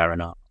manpower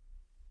and arms?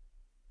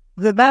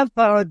 The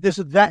manpower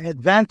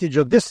disadvantage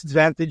or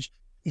disadvantage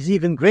is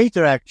even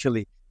greater,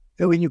 actually.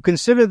 When you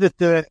consider that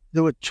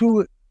there were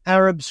 2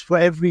 Arabs for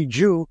every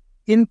Jew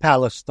in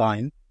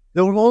Palestine,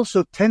 there were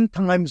also 10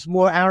 times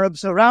more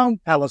Arabs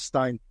around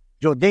Palestine.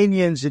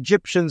 Jordanians,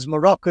 Egyptians,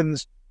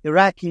 Moroccans,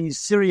 Iraqis,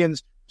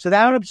 Syrians. So the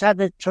Arabs had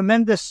a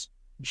tremendous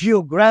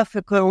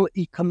geographical,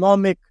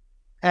 economic,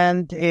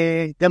 and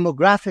a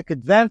demographic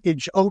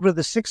advantage over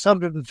the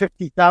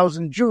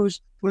 650,000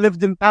 Jews who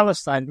lived in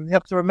Palestine. We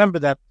have to remember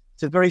that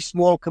it's a very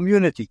small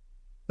community.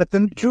 But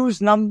the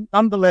Jews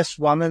nonetheless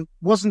won, and it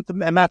wasn't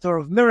a matter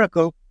of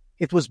miracle.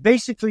 It was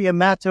basically a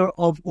matter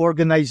of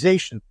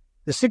organization.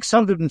 The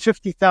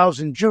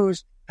 650,000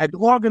 Jews had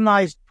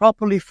organized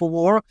properly for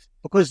war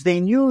because they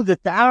knew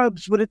that the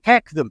Arabs would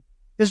attack them.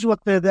 This is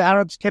what the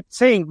Arabs kept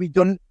saying.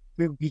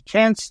 We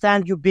can't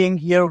stand you being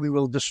here. We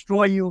will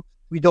destroy you.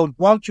 We don't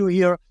want you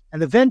here.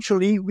 And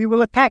eventually we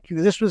will attack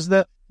you. This was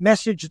the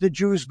message the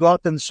Jews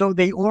got. And so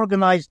they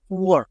organized for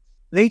war.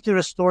 Later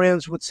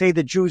historians would say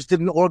the Jews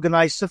didn't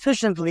organize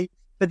sufficiently,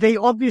 but they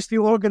obviously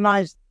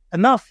organized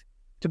enough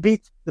to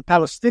beat the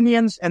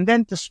Palestinians and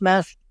then to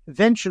smash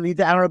eventually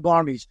the Arab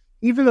armies.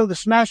 Even though the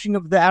smashing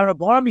of the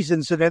Arab armies,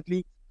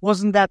 incidentally,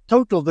 wasn't that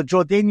total. The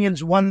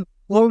Jordanians won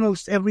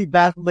almost every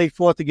battle they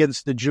fought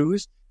against the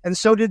Jews, and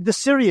so did the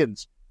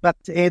Syrians. But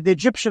the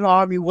Egyptian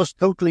army was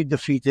totally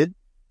defeated.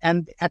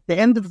 And at the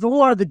end of the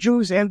war, the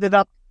Jews ended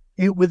up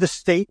with a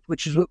state,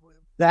 which is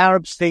the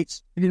Arab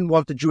states didn't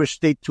want the Jewish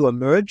state to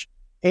emerge.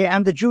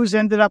 And the Jews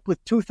ended up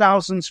with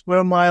 2,000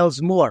 square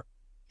miles more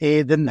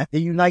than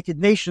the United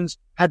Nations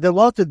had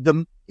allotted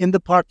them in the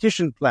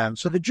partition plan.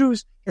 So the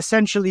Jews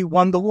essentially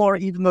won the war,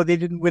 even though they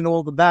didn't win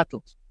all the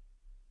battles.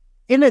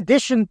 In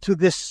addition to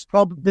this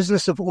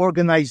business of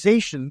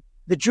organization,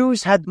 the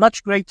Jews had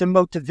much greater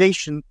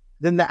motivation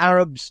than the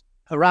Arabs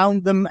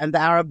around them and the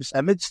Arabs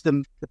amidst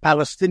them, the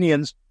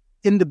Palestinians,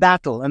 in the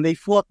battle. And they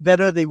fought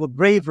better. They were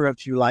braver,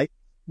 if you like.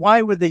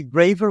 Why were they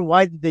braver?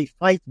 Why did they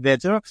fight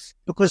better?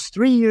 Because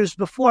 3 years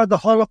before, the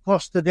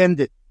Holocaust had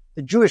ended.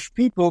 The Jewish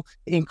people,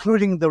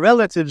 including the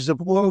relatives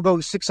of all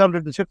those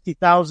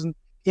 650,000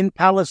 in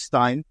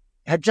Palestine,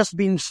 had just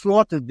been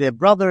slaughtered. Their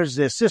brothers,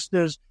 their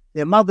sisters,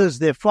 their mothers,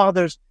 their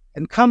fathers.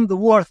 And come the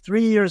war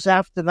 3 years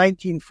after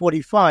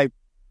 1945,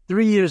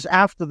 3 years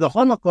after the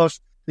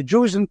Holocaust, the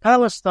Jews in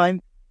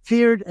Palestine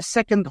feared a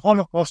second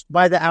Holocaust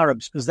by the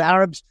Arabs, because the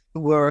Arabs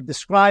were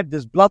described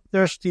as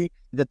bloodthirsty,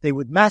 that they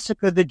would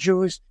massacre the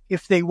Jews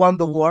if they won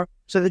the war.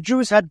 So the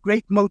Jews had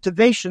great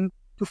motivation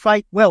to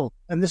fight well,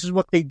 and this is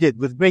what they did,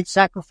 with great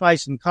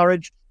sacrifice and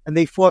courage, and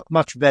they fought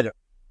much better.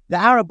 The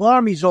Arab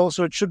armies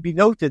also, it should be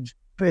noted,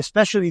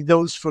 especially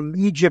those from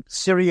Egypt,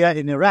 Syria,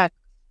 and Iraq,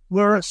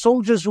 were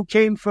soldiers who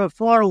came from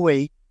far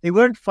away. They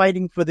weren't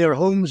fighting for their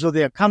homes or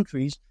their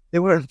countries. They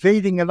were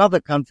invading another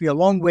country a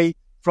long way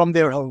from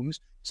their homes.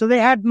 So they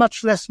had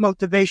much less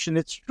motivation.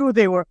 It's true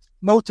they were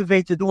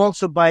motivated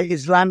also by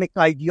Islamic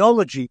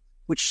ideology,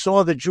 which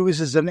saw the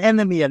Jews as an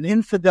enemy, an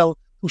infidel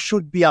who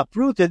should be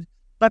uprooted.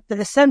 But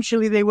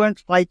essentially they weren't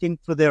fighting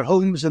for their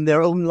homes and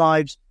their own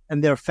lives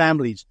and their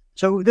families.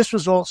 So this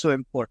was also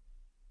important.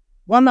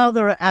 One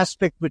other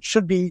aspect which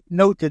should be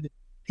noted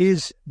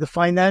is the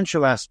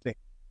financial aspect.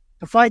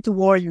 To fight a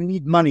war, you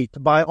need money to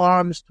buy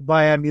arms, to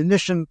buy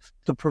ammunition,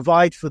 to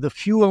provide for the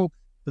fuel,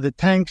 for the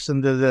tanks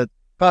and the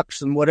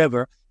trucks and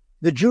whatever.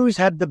 The Jews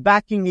had the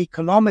backing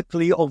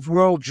economically of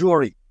world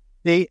Jewry.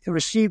 They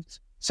received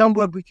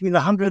somewhere between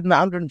 $100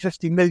 and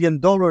 $150 million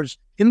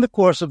in the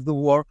course of the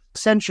war,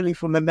 essentially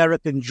from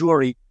American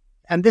Jewry.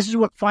 And this is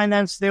what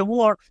financed their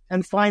war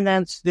and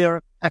financed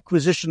their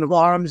acquisition of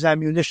arms,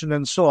 ammunition,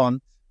 and so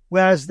on.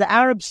 Whereas the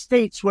Arab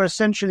states were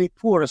essentially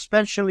poor,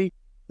 especially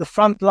the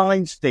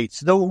frontline states,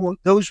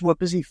 those who were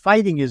busy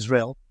fighting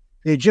Israel,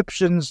 the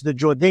Egyptians, the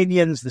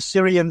Jordanians, the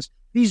Syrians,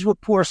 these were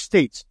poor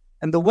states.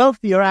 And the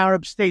wealthier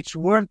Arab states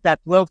weren't that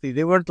wealthy.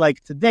 They weren't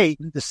like today,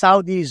 the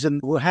Saudis, and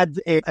who had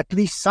at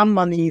least some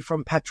money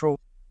from petrol.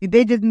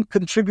 They didn't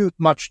contribute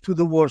much to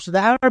the war. So the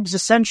Arabs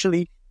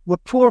essentially were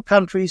poor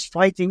countries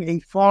fighting a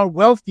far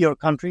wealthier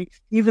country,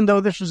 even though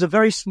this was a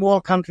very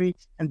small country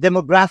and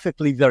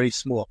demographically very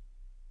small.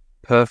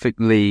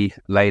 Perfectly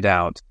laid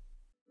out.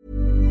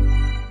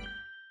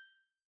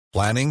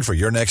 Planning for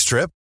your next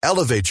trip?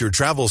 Elevate your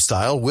travel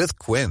style with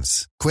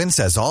Quince. Quince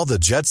has all the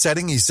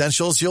jet-setting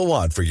essentials you'll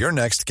want for your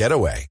next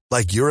getaway,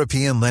 like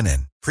European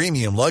linen,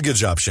 premium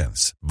luggage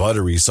options,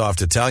 buttery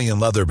soft Italian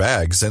leather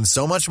bags, and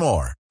so much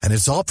more. And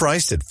it's all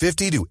priced at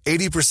 50 to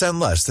 80%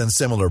 less than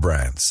similar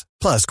brands.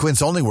 Plus,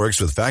 Quince only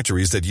works with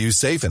factories that use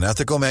safe and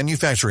ethical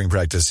manufacturing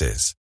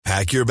practices.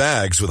 Pack your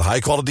bags with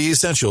high-quality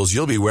essentials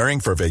you'll be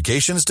wearing for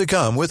vacations to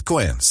come with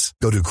Quince.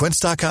 Go to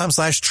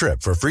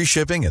quince.com/trip for free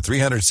shipping and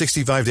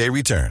 365-day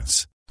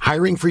returns.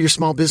 Hiring for your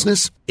small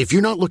business? If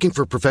you're not looking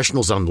for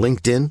professionals on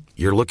LinkedIn,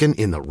 you're looking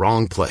in the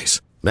wrong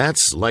place.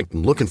 That's like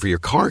looking for your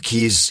car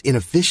keys in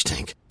a fish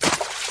tank.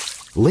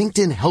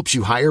 LinkedIn helps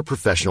you hire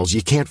professionals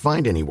you can't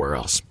find anywhere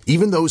else,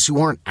 even those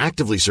who aren't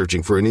actively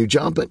searching for a new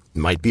job but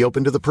might be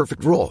open to the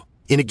perfect role.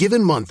 In a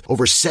given month,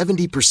 over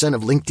 70%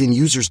 of LinkedIn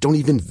users don't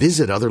even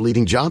visit other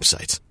leading job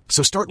sites.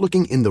 So start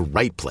looking in the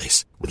right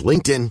place. With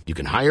LinkedIn, you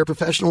can hire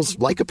professionals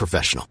like a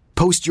professional.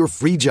 Post your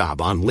free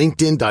job on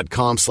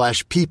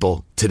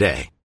linkedin.com/people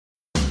today.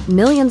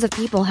 Millions of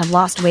people have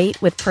lost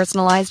weight with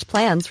personalized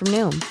plans from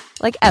Noom.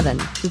 Like Evan,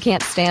 who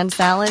can't stand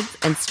salads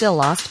and still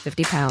lost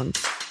 50 pounds.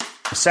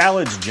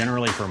 Salads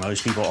generally for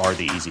most people are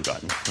the easy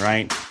button,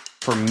 right?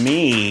 For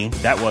me,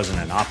 that wasn't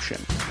an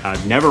option.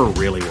 I never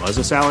really was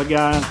a salad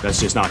guy. That's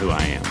just not who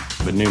I am.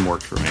 But Noom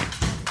worked for me.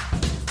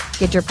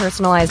 Get your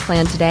personalized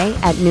plan today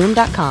at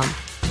Noom.com.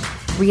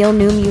 Real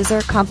Noom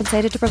user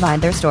compensated to provide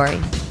their story.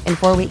 In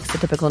 4 weeks, the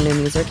typical Noom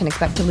user can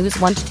expect to lose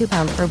 1 to 2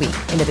 pounds per week.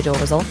 Individual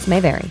results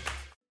may vary.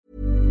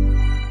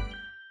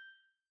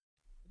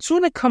 So I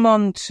want to come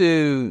on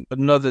to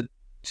another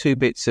 2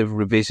 bits of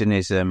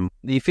revisionism.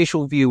 The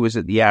official view was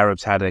that the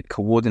Arabs had a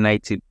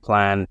coordinated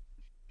plan,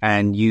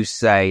 and you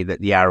say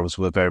that the Arabs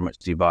were very much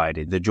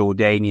divided. The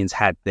Jordanians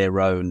had their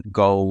own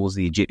goals,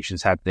 the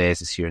Egyptians had theirs,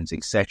 the Syrians,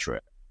 etc.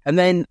 And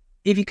then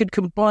if you could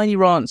combine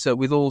your answer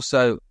with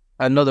also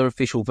another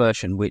official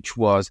version, which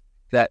was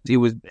that it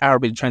was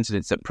Arab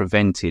intransigence that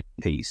prevented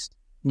peace.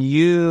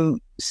 You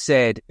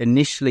said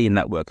initially in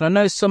that work, and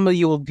I know some of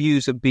your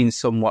views have been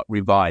somewhat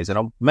revised, and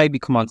I'll maybe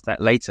come on to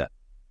that later,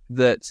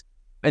 that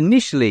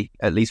initially,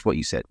 at least what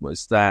you said,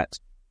 was that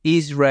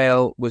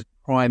Israel was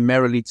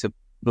primarily to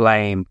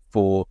blame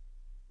for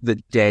the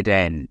dead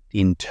end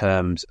in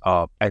terms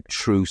of a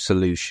true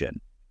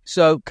solution.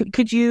 So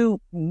could you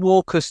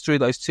walk us through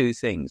those two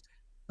things?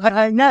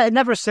 I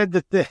never said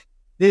that the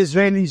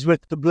Israelis were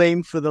to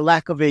blame for the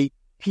lack of a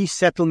peace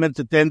settlement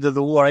at the end of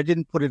the war. I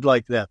didn't put it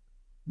like that.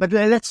 But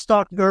let's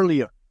start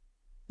earlier.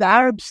 The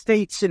Arab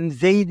states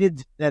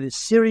invaded, that is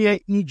Syria,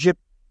 Egypt,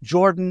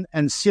 Jordan,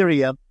 and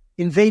Syria,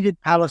 invaded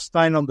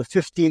Palestine on the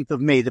 15th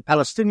of May. The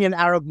Palestinian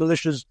Arab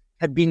militias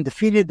had been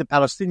defeated. The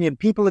Palestinian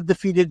people had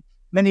defeated.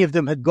 Many of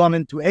them had gone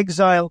into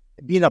exile,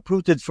 been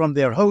uprooted from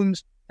their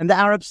homes, and the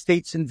Arab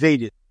states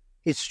invaded.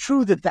 It's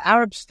true that the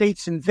Arab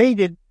states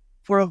invaded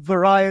for a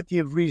variety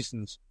of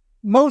reasons.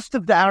 Most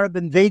of the Arab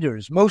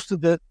invaders, most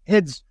of the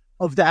heads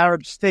of the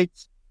Arab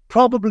states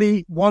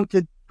probably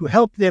wanted to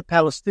help their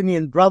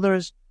Palestinian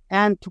brothers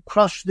and to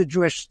crush the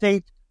Jewish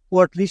state,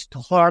 or at least to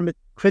harm it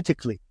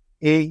critically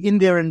in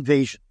their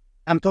invasion.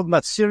 I'm talking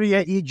about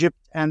Syria, Egypt,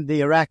 and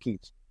the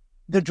Iraqis.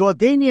 The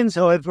Jordanians,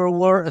 however,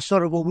 were a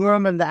sort of a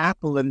worm in the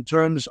apple in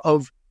terms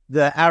of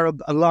the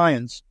Arab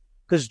alliance,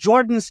 because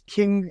Jordan's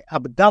king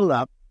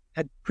Abdullah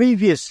had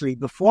previously,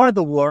 before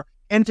the war,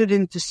 entered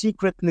into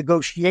secret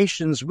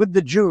negotiations with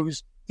the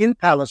Jews in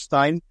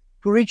Palestine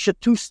to reach a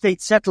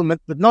two-state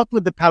settlement, but not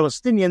with the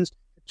Palestinians,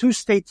 a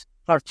two-state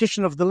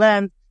partition of the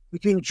land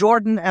between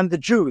Jordan and the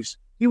Jews.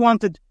 He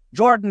wanted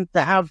Jordan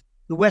to have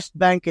the West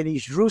Bank and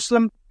East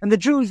Jerusalem, and the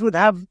Jews would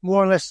have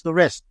more or less the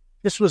rest.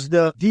 This was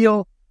the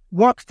deal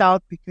worked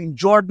out between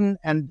Jordan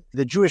and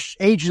the Jewish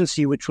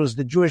agency, which was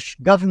the Jewish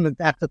government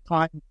at the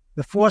time,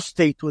 the fourth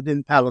state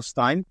within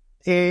Palestine.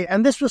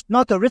 And this was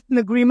not a written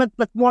agreement,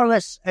 but more or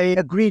less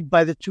agreed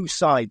by the two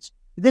sides.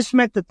 This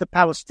meant that the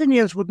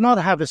Palestinians would not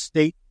have a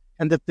state,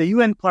 and that the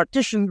UN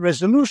partition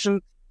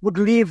resolution would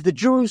leave the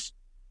Jews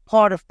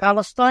part of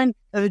Palestine,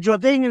 and the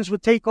Jordanians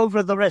would take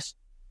over the rest.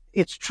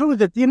 It's true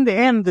that in the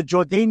end, the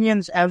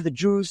Jordanians and the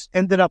Jews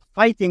ended up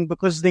fighting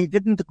because they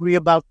didn't agree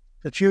about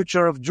the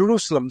future of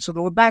Jerusalem. So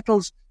there were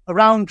battles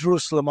around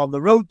Jerusalem, on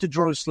the road to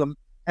Jerusalem,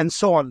 and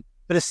so on.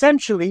 But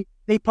essentially,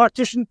 they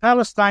partitioned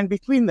Palestine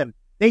between them.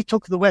 They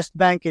took the West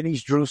Bank and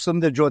East Jerusalem,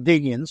 the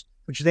Jordanians,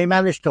 which they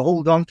managed to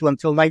hold on to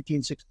until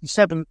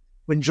 1967,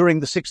 when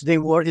during the Six-Day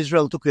War,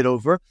 Israel took it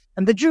over.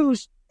 And the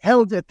Jews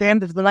held at the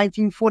end of the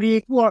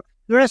 1948 war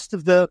the rest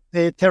of the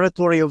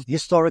territory of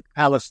historic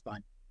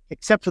Palestine,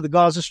 except for the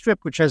Gaza Strip,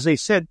 which, as they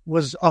said,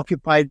 was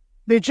occupied.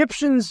 The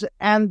Egyptians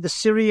and the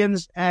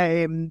Syrians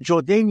and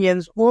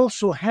Jordanians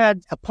also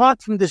had,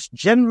 apart from this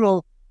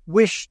general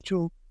wish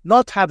to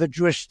not have a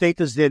Jewish state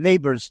as their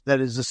neighbors,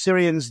 that is, the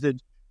Syrians, the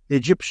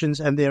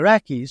Egyptians, and the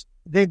Iraqis,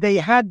 they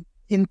had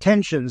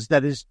intentions.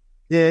 That is,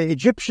 the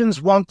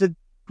Egyptians wanted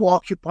to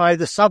occupy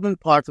the southern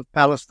part of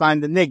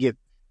Palestine, the Negev.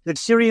 The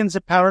Syrians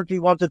apparently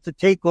wanted to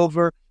take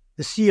over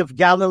the Sea of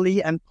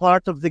Galilee and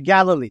part of the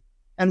Galilee,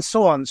 and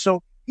so on.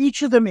 So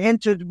each of them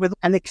entered with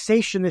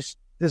annexationist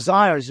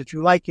desires, if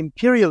you like,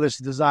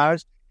 imperialist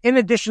desires, in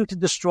addition to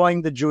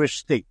destroying the Jewish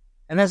state.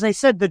 And as I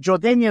said, the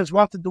Jordanians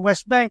wanted the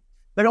West Bank,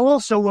 but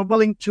also were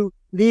willing to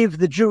leave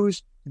the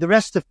Jews the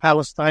rest of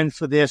Palestine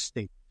for their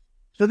state.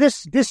 So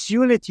this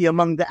unity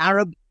among the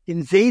Arab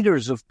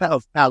invaders of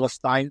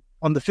Palestine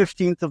on the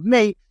 15th of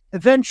May,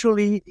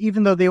 eventually,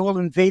 even though they all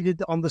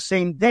invaded on the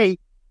same day,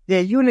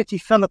 their unity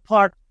fell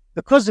apart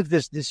because of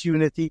this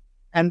disunity,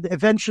 and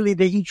eventually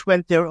they each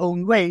went their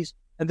own ways,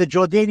 and the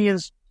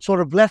Jordanians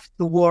sort of left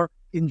the war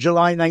in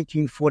July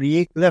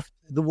 1948, left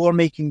the war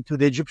making to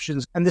the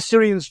Egyptians, and the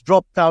Syrians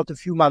dropped out a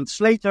few months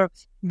later,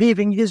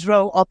 leaving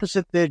Israel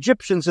opposite the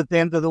Egyptians at the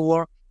end of the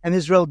war, and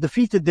Israel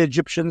defeated the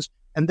Egyptians,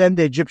 and then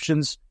the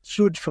Egyptians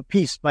sued for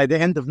peace by the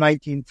end of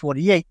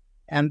 1948,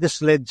 and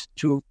this led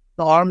to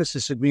the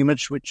armistice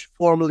agreements, which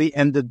formally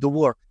ended the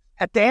war.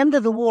 At the end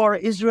of the war,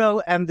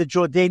 Israel and the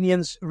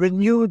Jordanians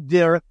renewed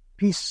their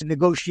peace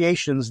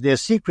negotiations, their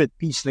secret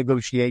peace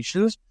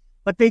negotiations,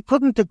 but they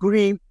couldn't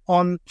agree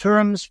on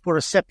terms for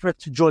a separate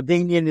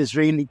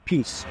Jordanian-Israeli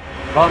peace.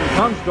 From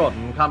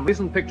Transjordan come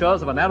recent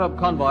pictures of an Arab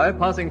convoy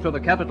passing through the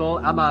capital,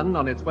 Amman,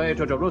 on its way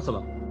to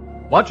Jerusalem.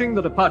 Watching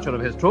the departure of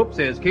his troops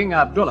is King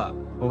Abdullah,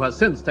 who has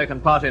since taken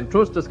part in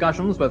truce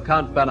discussions with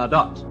Count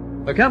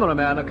Bernadotte. The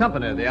cameraman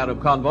accompanied the Arab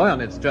convoy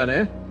on its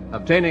journey,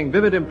 obtaining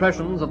vivid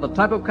impressions of the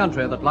type of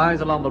country that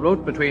lies along the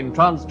route between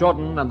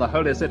Transjordan and the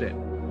Holy City.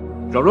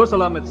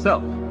 Jerusalem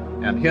itself,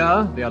 and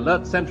here the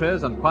alert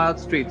sentries and quiet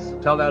streets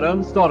tell their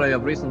own story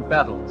of recent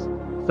battles.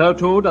 So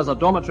too does a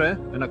dormitory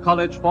in a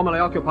college formerly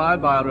occupied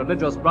by a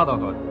religious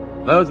brotherhood.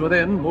 Those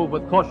within move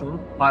with caution,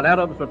 while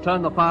Arabs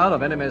return the fire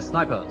of enemy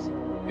snipers.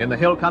 In the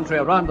hill country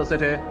around the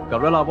city,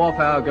 guerrilla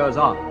warfare goes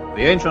on.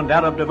 The ancient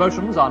Arab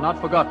devotions are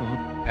not forgotten,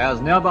 as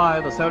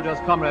nearby the soldiers'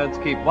 comrades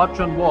keep watch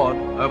and ward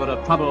over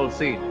a troubled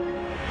scene.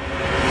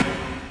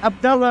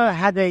 Abdullah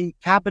had a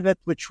cabinet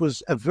which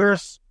was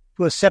averse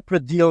to a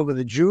separate deal with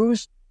the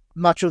Jews.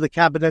 Much of the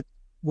cabinet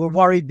were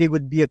worried they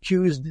would be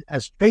accused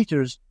as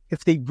traitors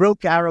if they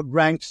broke Arab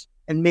ranks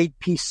and made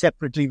peace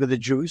separately with the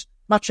Jews,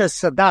 much as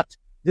Sadat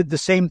did the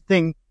same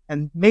thing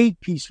and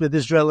made peace with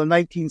Israel in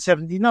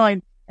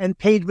 1979 and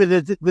paid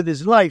with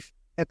his life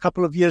a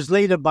couple of years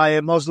later by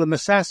a Muslim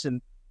assassin.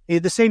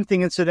 The same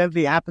thing,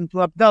 incidentally, happened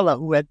to Abdullah,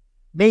 who had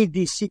made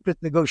these secret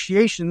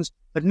negotiations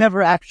but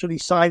never actually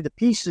signed a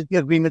peace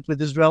agreement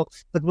with Israel,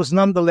 but was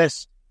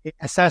nonetheless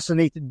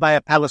assassinated by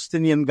a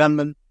Palestinian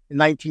gunman in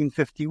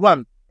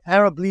 1951.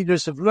 Arab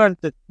leaders have learned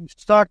that you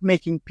start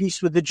making peace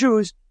with the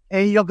Jews,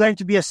 and you're going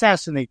to be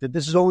assassinated.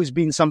 This has always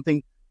been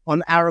something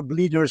on Arab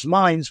leaders'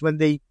 minds when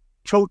they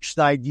broached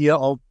the idea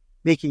of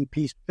making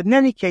peace. But in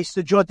any case,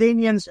 the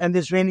Jordanians and the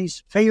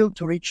Israelis failed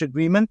to reach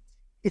agreement.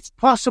 It's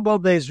possible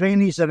the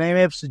Israelis, and I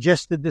have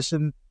suggested this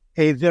in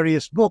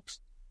various books,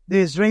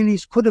 the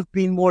Israelis could have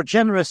been more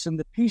generous in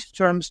the peace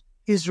terms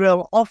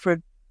Israel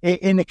offered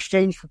in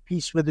exchange for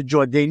peace with the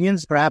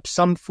Jordanians, perhaps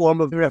some form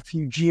of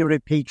refugee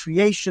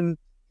repatriation,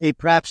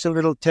 perhaps a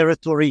little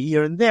territory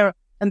here and there.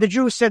 And the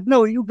Jews said,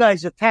 no, you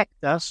guys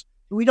attacked us.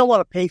 We don't want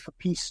to pay for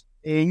peace.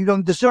 You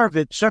don't deserve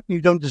it. Certainly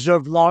you don't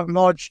deserve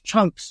large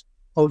chunks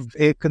of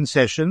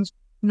concessions.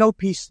 No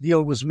peace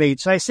deal was made.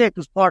 So I say it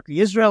was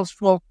partly Israel's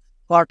fault,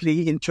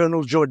 partly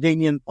internal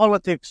Jordanian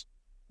politics.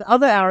 The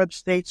other Arab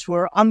states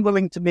were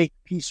unwilling to make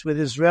peace with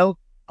Israel.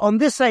 On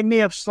this, I may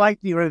have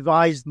slightly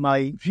revised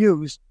my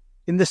views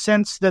in the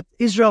sense that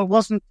Israel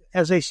wasn't,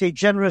 as I say,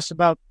 generous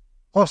about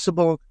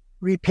possible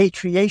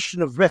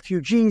repatriation of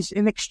refugees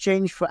in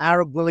exchange for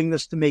Arab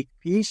willingness to make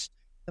peace.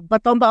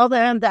 But on the other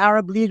hand, the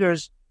Arab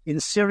leaders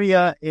in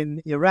Syria,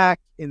 in Iraq,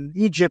 in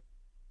Egypt,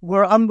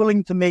 were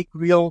unwilling to make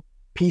real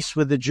peace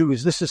with the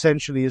Jews. This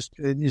essentially is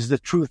the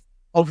truth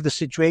of the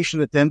situation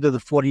at the end of the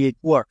 48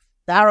 war.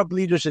 The Arab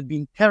leaders had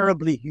been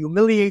terribly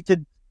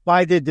humiliated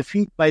by their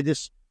defeat by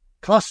this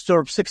cluster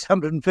of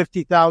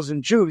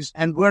 650,000 Jews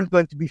and weren't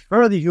going to be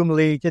further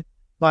humiliated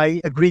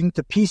by agreeing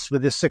to peace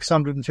with this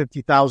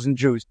 650,000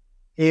 Jews.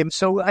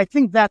 So I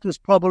think that was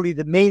probably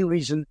the main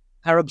reason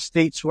Arab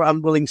states were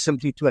unwilling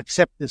simply to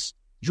accept this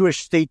Jewish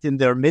state in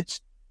their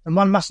midst. And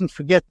one mustn't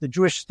forget the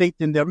Jewish state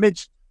in their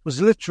midst was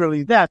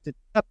literally that. It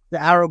cut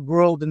the Arab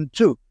world in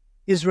two.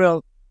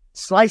 Israel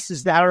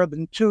slices the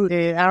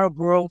Arab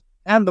world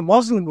and the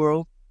Muslim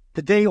world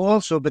today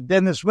also, but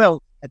then as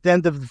well, at the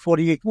end of the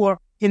 48 war,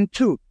 in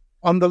two.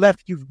 On the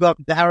left, you've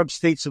got the Arab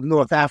states of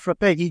North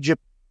Africa,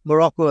 Egypt,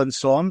 Morocco, and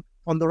so on.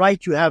 On the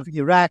right, you have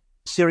Iraq,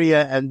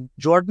 Syria, and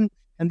Jordan.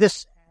 And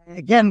this,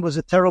 again, was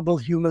a terrible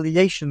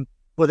humiliation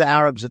for the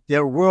Arabs, that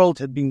their world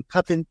had been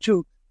cut in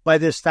two by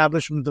the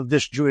establishment of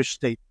this Jewish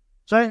state.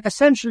 So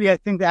essentially, I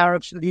think the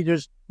Arab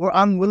leaders were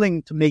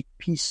unwilling to make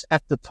peace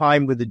at the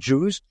time with the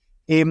Jews.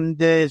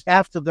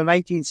 After the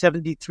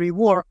 1973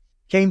 war,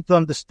 came to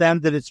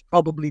understand that it's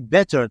probably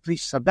better, at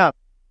least Sadat,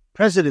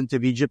 president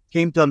of Egypt,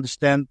 came to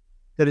understand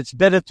that it's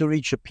better to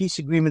reach a peace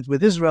agreement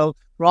with Israel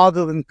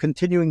rather than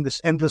continuing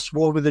this endless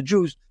war with the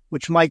Jews,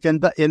 which might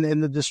end up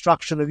in the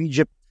destruction of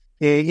Egypt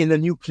in a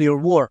nuclear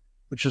war,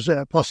 which was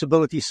a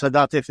possibility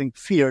Sadat, I think,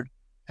 feared.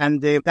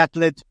 And that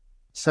led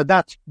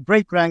Sadat to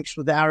break ranks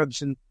with the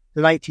Arabs in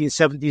the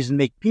 1970s and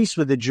make peace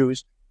with the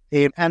Jews.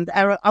 And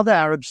other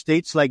Arab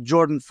states like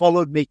Jordan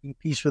followed, making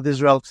peace with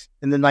Israel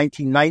in the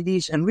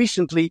 1990s. And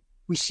recently,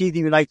 we see the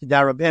United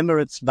Arab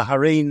Emirates,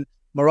 Bahrain,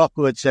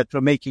 Morocco,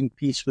 etc., making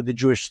peace with the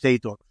Jewish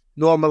state or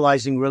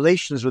normalizing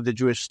relations with the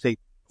Jewish state.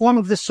 All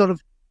of this sort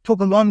of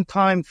took a long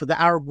time for the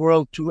Arab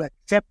world to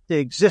accept the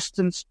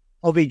existence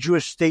of a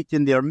Jewish state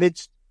in their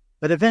midst,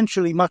 but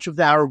eventually much of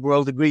the Arab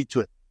world agreed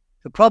to it.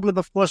 The problem,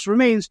 of course,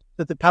 remains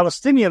that the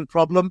Palestinian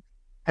problem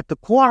at the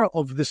core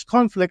of this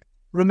conflict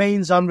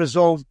remains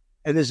unresolved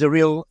and is a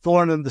real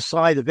thorn in the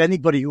side of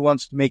anybody who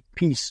wants to make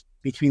peace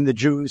between the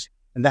Jews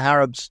and the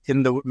Arabs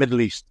in the Middle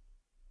East.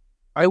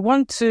 I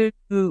want to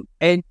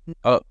end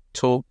up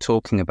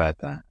talking about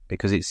that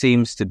because it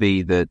seems to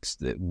be that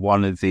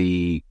one of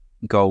the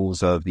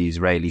goals of the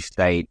Israeli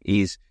state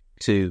is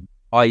to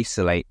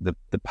isolate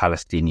the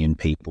Palestinian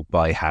people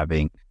by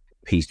having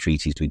peace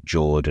treaties with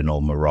Jordan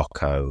or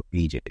Morocco,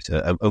 Egypt,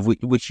 of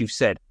which you've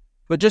said.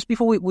 But just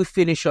before we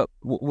finish up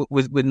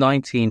with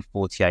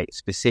 1948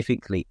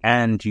 specifically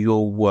and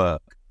your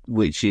work,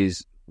 which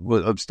is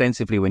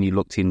ostensibly when you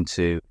looked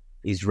into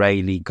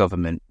Israeli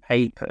government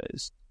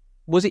papers,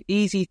 was it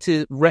easy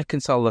to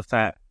reconcile the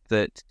fact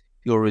that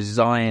you're a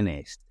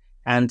Zionist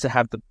and to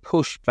have the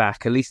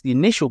pushback, at least the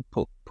initial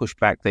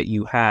pushback that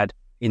you had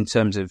in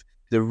terms of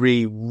the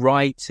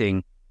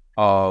rewriting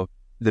of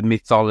the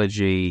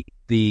mythology,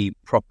 the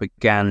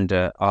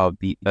propaganda of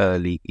the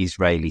early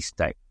Israeli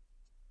state?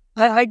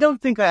 I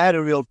don't think I had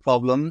a real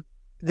problem.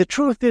 The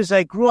truth is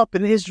I grew up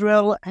in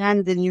Israel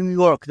and in New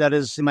York. That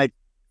is, my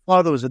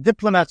father was a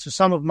diplomat, so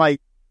some of my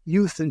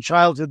youth and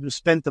childhood was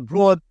spent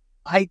abroad.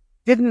 I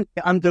didn't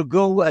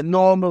undergo a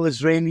normal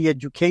Israeli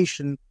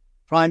education,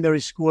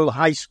 primary school,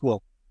 high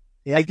school.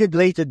 I did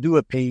later do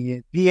a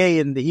BA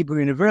in the Hebrew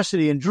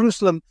University in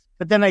Jerusalem,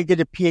 but then I did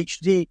a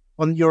PhD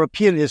on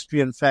European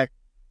history, in fact,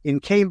 in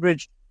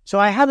Cambridge. So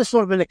I had a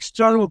sort of an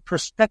external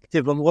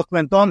perspective on what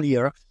went on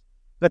here.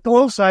 But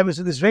also I was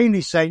an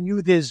Israeli, so I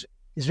knew this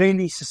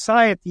Israeli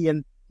society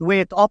and the way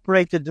it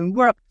operated and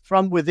worked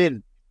from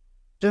within.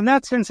 So in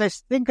that sense, I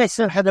think I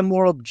still had a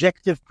more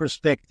objective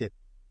perspective.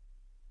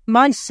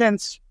 My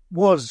sense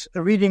was,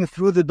 reading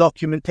through the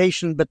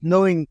documentation, but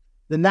knowing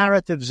the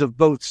narratives of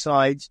both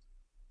sides,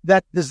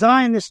 that the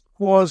Zionist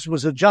cause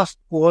was a just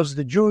cause.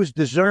 The Jews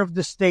deserved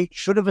the state,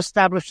 should have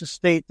established a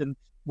state, and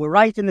were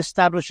right in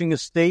establishing a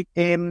state.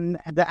 And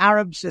the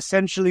Arabs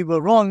essentially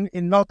were wrong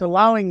in not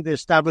allowing the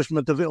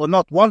establishment of it, or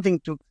not wanting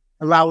to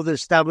allow the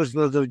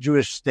establishment of the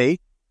Jewish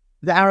state.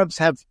 The Arabs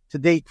have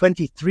today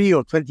 23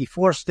 or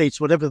 24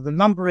 states, whatever the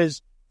number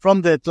is,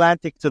 from the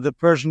Atlantic to the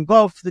Persian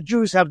Gulf. The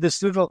Jews have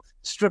this little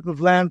strip of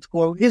land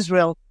called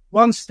Israel,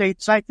 one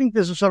state. So I think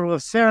there's a sort of a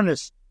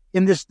fairness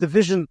in this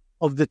division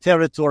of the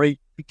territory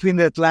between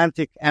the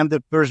Atlantic and the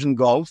Persian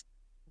Gulf.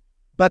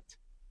 But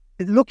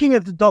looking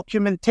at the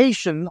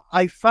documentation,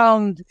 I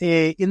found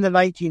in the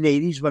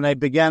 1980s, when I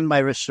began my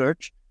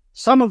research,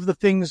 some of the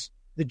things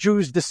the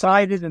Jews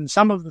decided and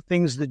some of the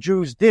things the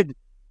Jews did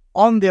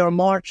on their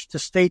march to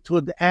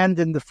statehood and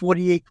in the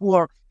 48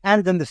 war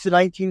and in the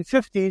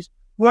 1950s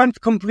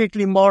weren't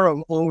completely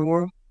moral,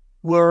 or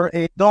were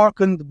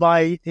darkened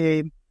by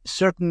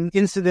certain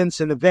incidents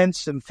and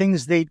events and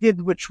things they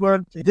did which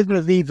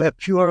didn't leave a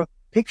pure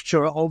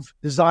picture of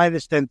the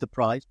Zionist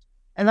enterprise.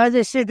 And as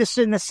I say, this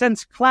in a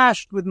sense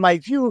clashed with my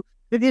view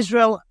that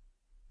Israel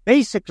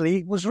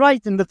basically was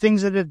right in the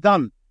things that it had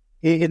done,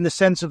 in the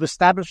sense of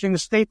establishing a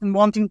state and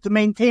wanting to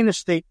maintain a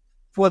state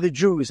for the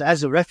Jews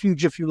as a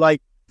refuge, if you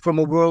like, from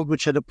a world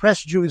which had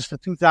oppressed Jews for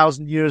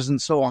 2,000 years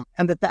and so on.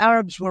 And that the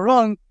Arabs were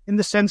wrong in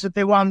the sense that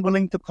they were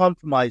unwilling to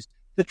compromise.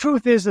 The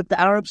truth is that the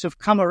Arabs have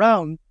come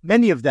around,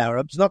 many of the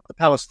Arabs, not the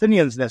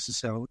Palestinians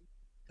necessarily,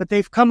 but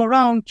they've come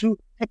around to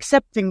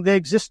accepting the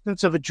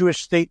existence of a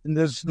Jewish state in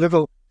this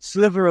little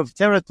sliver of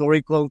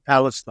territory called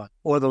Palestine,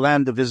 or the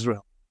land of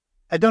Israel.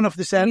 I don't know if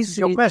this answers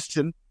your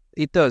question.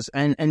 It does,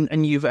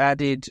 and you've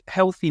added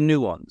healthy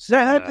nuance.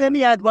 Let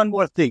me add one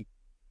more thing.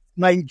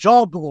 My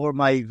job or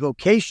my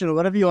vocation, or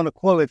whatever you want to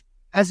call it,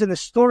 as an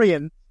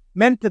historian,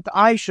 meant that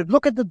I should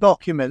look at the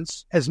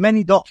documents, as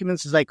many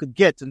documents as I could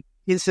get. And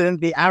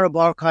incidentally, Arab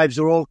archives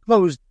are all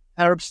closed.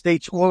 Arab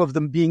states, all of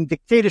them being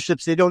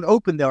dictatorships, they don't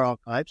open their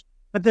archives.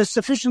 But there's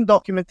sufficient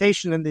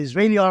documentation in the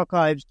Israeli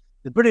archives,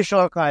 the British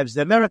archives,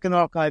 the American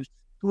archives,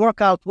 to work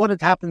out what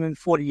had happened in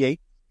 48.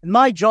 And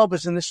my job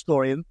as an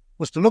historian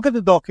was to look at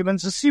the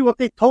documents and see what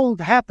they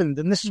told happened.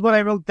 And this is what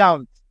I wrote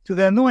down, to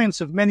the annoyance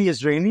of many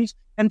Israelis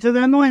and to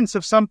the annoyance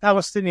of some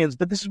Palestinians.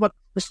 But this is what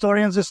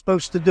historians are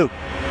supposed to do.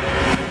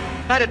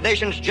 The United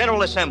Nations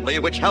General Assembly,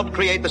 which helped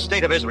create the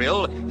State of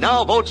Israel,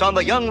 now votes on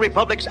the young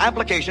republic's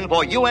application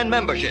for UN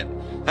membership.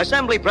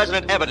 Assembly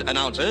President Evatt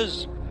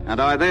announces,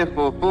 and I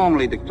therefore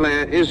formally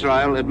declare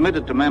Israel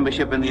admitted to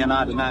membership in the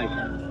United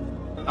Nations.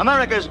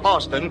 America's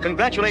Austin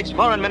congratulates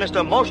Foreign Minister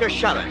Moshe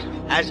Sharett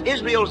as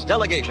Israel's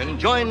delegation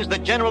joins the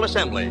General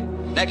Assembly.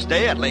 Next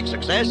day at Lake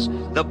Success,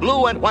 the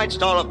Blue and White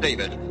Star of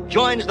David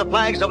joins the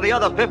flags of the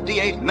other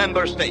 58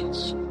 member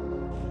states.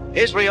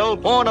 Israel,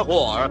 born of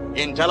war.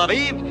 In Tel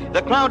Aviv,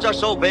 the crowds are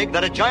so big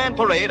that a giant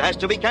parade has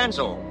to be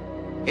canceled.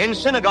 In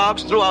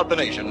synagogues throughout the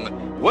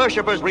nation,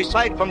 worshippers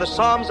recite from the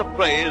Psalms of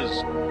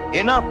praise,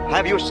 "Enough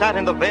have you sat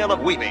in the vale of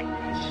weeping,"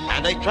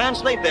 and they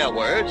translate their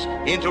words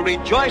into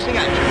rejoicing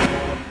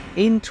action.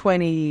 In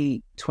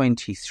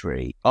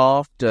 2023,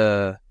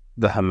 after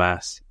the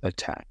Hamas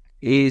attack,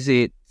 is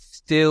it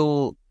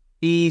still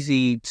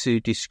easy to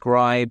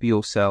describe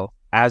yourself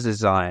as a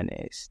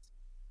Zionist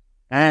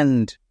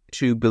and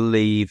to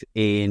believe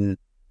in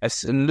a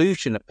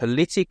solution, a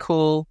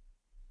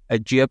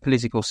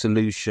geopolitical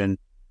solution,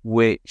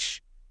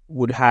 which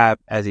would have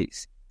as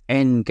its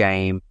end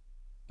game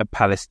a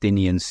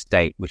Palestinian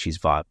state which is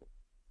viable?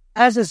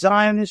 As a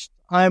Zionist,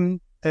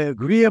 I'm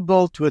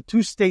agreeable to a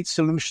two-state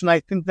solution.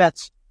 I think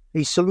that's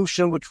a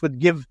solution which would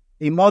give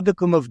a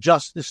modicum of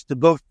justice to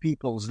both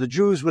peoples. The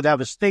Jews would have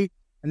a state,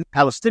 and the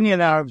Palestinian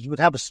Arabs would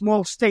have a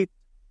small state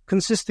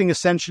consisting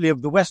essentially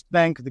of the West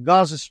Bank, the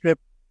Gaza Strip,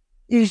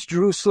 East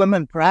Jerusalem,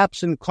 and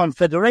perhaps in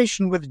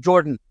confederation with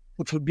Jordan,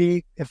 which would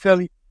be a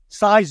fairly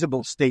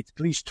sizable state,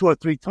 at least 2 or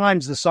 3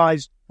 times the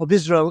size of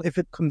Israel if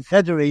it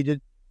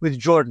confederated with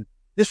Jordan.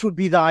 This would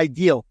be the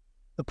ideal.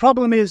 The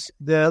problem is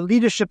the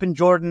leadership in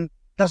Jordan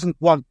doesn't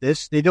want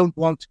this. They don't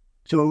want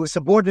to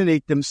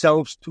subordinate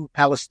themselves to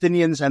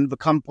Palestinians and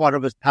become part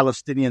of a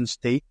Palestinian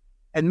state.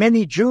 And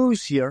many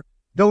Jews here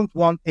don't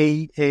want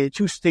a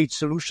two-state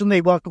solution.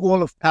 They want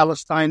all of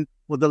Palestine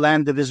or the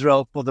land of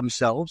Israel for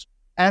themselves.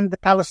 And the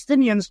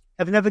Palestinians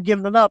have never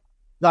given up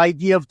the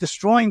idea of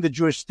destroying the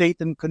Jewish state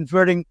and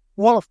converting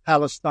all of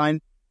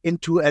Palestine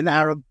into an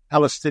Arab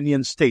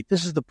Palestinian state.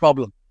 This is the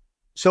problem.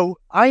 So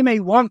I may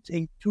want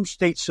a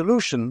two-state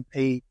solution,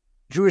 a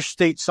Jewish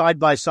state side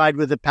by side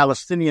with a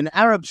Palestinian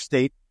Arab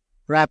state,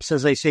 perhaps,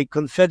 as I say,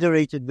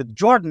 confederated with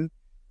Jordan,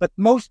 but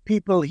most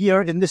people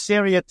here in this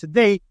area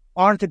today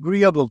aren't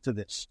agreeable to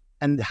this.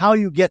 And how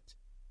you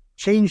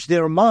change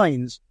their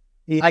minds,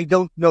 I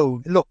don't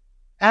know. Look,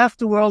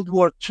 after World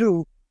War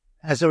II,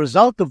 as a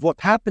result of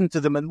what happened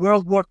to them in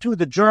World War II,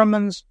 the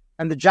Germans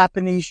and the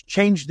Japanese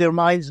changed their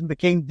minds and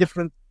became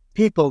different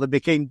people. They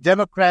became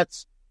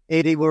Democrats.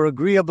 They were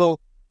agreeable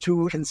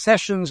to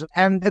concessions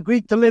and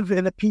agreed to live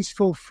in a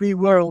peaceful, free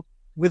world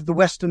with the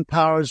Western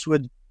powers who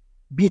had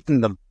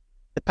beaten them.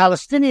 The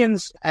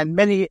Palestinians and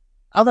many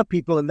other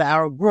people in the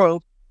Arab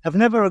world have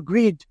never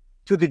agreed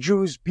to the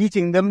Jews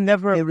beating them,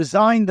 never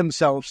resigned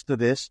themselves to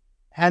this.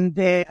 And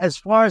as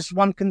far as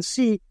one can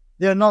see,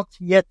 they're not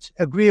yet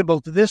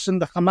agreeable to this.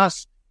 And the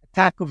Hamas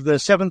attack of the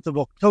 7th of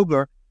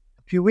October,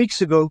 a few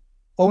weeks ago,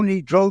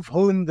 only drove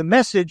home the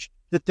message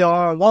that there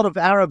are a lot of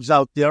Arabs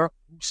out there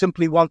who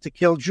simply want to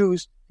kill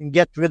Jews and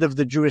get rid of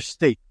the Jewish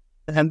state.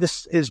 And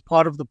this is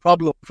part of the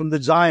problem from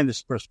the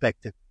Zionist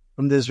perspective,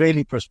 from the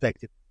Israeli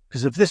perspective.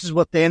 Because if this is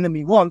what the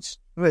enemy wants,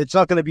 it's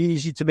not going to be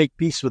easy to make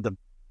peace with them.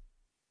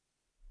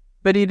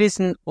 But it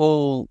isn't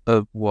all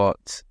of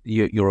what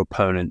your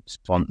opponents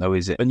want, though,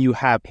 is it? And you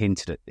have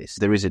hinted at this.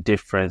 There is a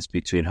difference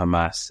between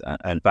Hamas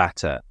and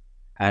Fatah.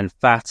 And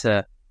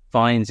Fatah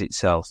finds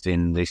itself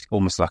in this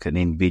almost like an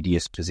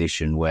invidious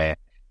position where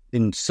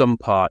in some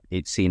part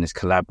it's seen as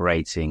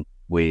collaborating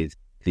with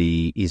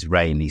the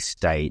Israeli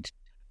state.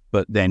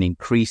 But then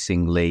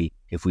increasingly,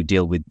 if we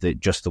deal with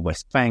just the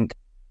West Bank,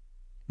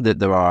 that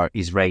there are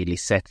Israeli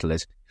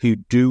settlers who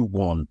do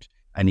want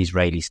an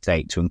Israeli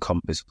state to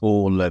encompass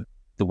all of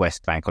the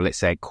West Bank, or let's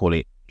say call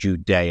it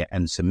Judea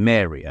and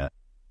Samaria,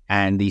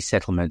 and these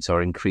settlements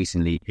are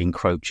increasingly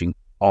encroaching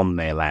on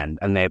their land,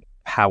 and they're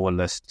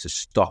powerless to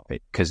stop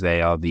it because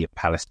they are the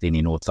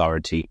Palestinian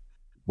Authority,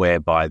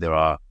 whereby there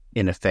are,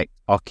 in effect,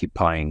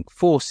 occupying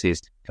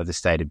forces of the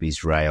State of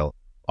Israel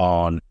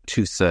on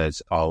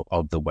 2/3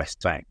 of the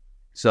West Bank.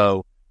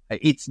 So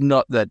it's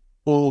not that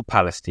all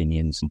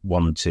Palestinians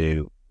want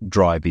to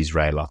drive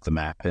Israel off the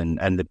map,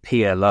 and the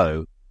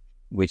PLO,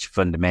 which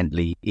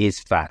fundamentally is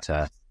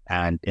Fatah,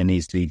 and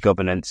is the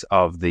governance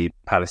of the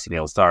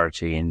Palestinian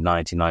Authority in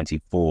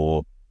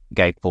 1994,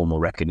 gave formal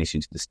recognition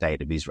to the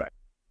State of Israel.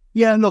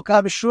 Yeah, look,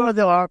 I'm sure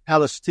there are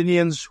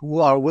Palestinians who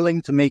are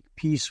willing to make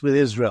peace with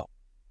Israel.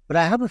 But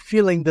I have a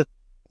feeling that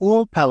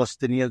all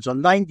Palestinians, or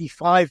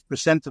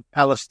 95% of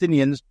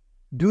Palestinians,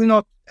 do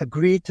not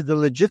agree to the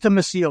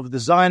legitimacy of the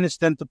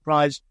Zionist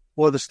enterprise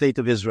or the State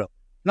of Israel.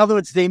 In other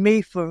words, they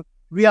may, for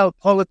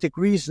realpolitik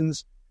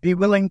reasons, be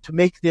willing to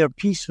make their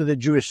peace with a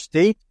Jewish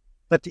state,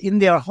 but in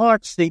their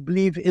hearts, they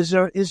believe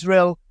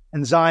Israel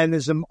and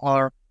Zionism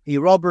are a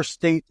robber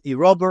state, a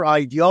robber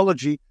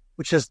ideology,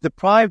 which has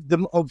deprived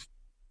them of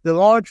the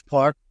large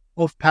part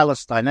of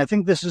Palestine. I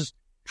think this is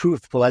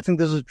truthful. I think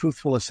this is a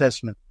truthful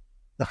assessment.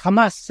 The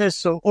Hamas says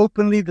so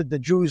openly that the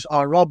Jews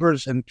are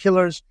robbers and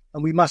killers,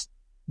 and we must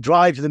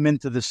drive them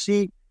into the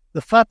sea.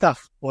 The Fatah,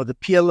 or the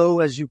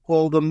PLO, as you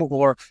call them,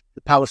 or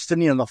the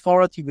Palestinian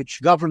Authority,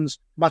 which governs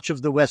much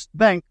of the West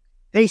Bank,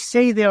 they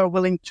say they are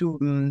willing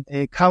to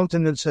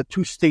countenance a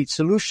two-state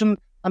solution.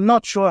 I'm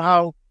not sure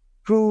how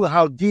true,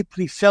 how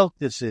deeply felt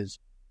this is.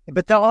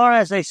 But there are,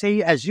 as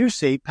you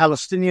say,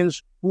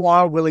 Palestinians who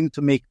are willing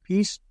to make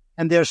peace.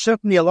 And there are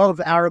certainly a lot of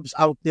Arabs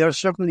out there,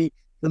 certainly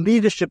the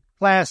leadership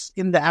class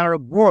in the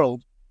Arab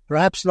world,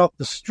 perhaps not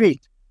the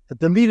street, but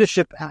the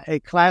leadership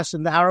class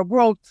in the Arab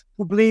world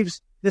who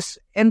believes this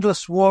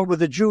endless war with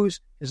the Jews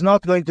is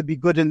not going to be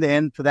good in the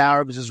end for the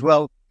Arabs as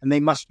well, and they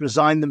must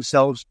resign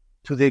themselves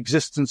to the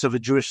existence of a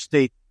Jewish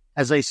state,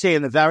 as I say,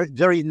 in a very,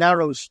 very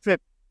narrow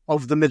strip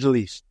of the Middle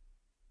East.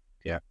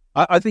 Yeah.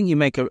 I think you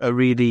make a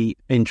really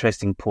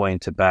interesting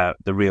point about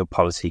the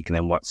realpolitik and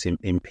then what's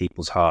in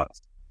people's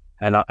hearts.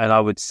 And I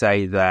would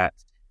say that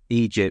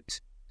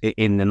Egypt,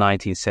 in the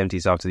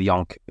 1970s after the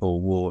Yom Kippur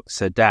War,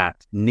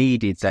 Sadat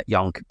needed that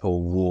Yom Kippur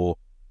War,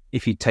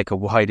 if you take a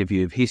wider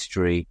view of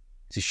history,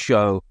 to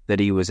show that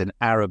he was an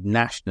Arab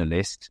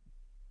nationalist.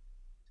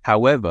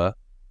 However,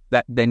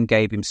 that then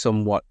gave him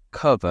somewhat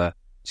cover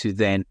to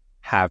then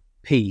have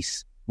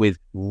peace with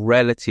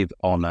relative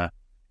honor.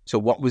 So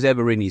what was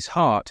ever in his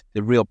heart,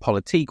 the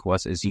realpolitik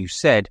was, as you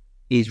said,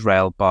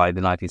 Israel by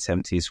the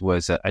 1970s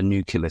was a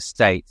nuclear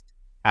state,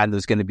 and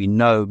there's going to be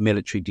no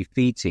military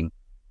defeating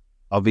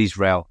of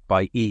Israel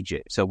by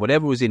Egypt. So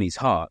whatever was in his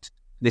heart,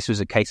 this was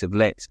a case of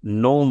let's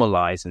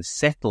normalize and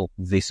settle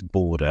this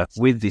border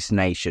with this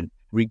nation,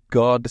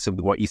 regardless of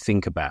what you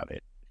think about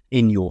it,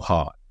 in your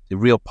heart. The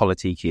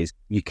realpolitik is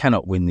you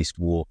cannot win this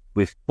war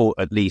with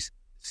at least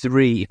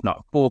 3, if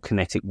not 4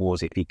 kinetic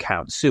wars if you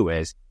count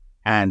Suez.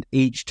 And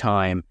each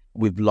time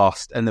we've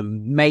lost. And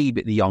then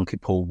maybe at the Yom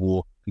Kippur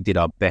War, we did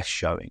our best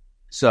showing.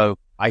 So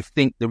I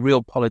think the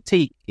real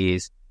politique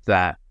is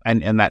that,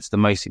 and that's the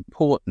most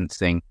important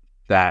thing,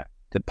 that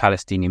the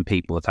Palestinian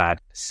people have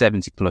had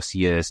 70 plus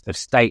years of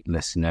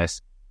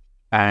statelessness.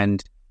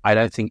 And I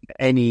don't think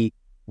any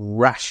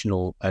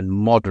rational and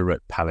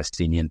moderate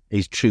Palestinian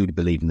is truly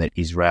believing that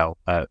Israel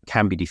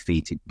can be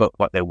defeated, but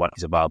what they want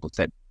is a viable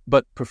state.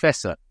 But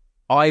Professor,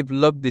 I've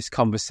loved this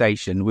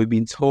conversation. We've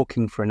been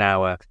talking for an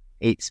hour.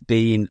 It's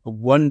been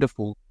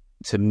wonderful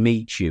to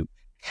meet you.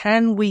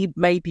 Can we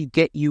maybe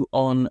get you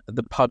on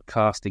the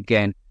podcast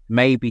again,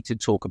 maybe to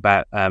talk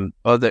about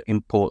other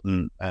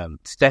important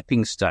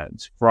stepping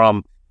stones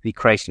from the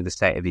creation of the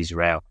State of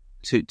Israel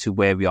to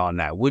where we are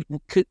now?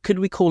 Could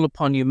we call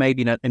upon you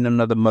maybe in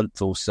another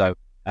month or so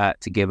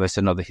to give us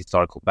another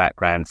historical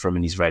background from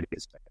an Israeli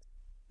perspective?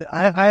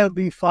 I'll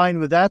be fine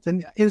with that.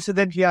 And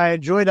incidentally, I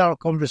enjoyed our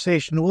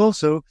conversation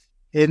also,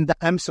 and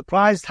I'm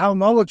surprised how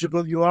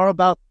knowledgeable you are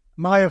about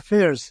my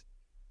affairs.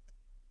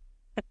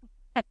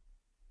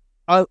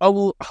 I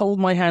will hold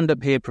my hand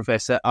up here,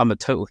 Professor. I'm a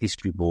total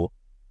history bore.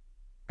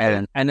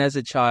 And as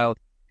a child,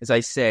 as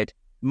I said,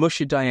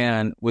 Moshe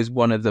Dayan was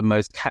one of the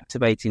most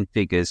captivating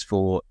figures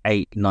for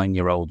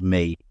 8-9-year-old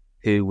me,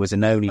 who was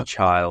an only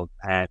child.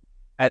 And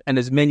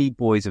as many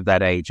boys of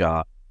that age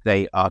are,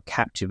 they are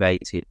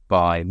captivated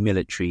by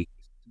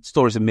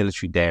stories of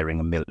military daring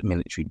and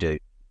military do.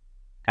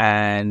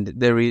 And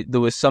there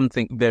was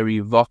something very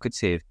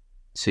evocative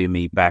to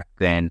me back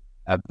then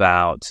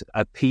about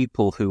a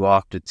people who,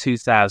 after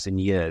 2,000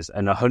 years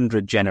and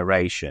 100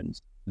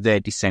 generations, their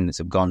descendants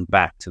have gone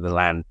back to the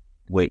land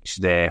which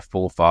their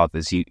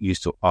forefathers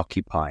used to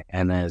occupy.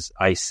 And as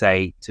I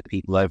say to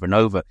people over and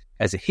over,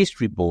 as a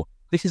history bore,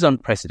 this is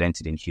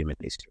unprecedented in human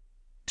history.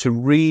 To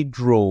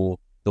redraw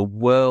the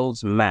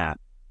world's map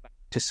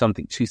to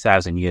something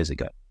 2,000 years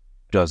ago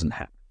doesn't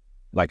happen.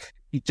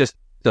 It just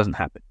doesn't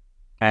happen.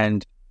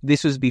 And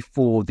this was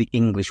before the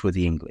English were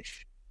the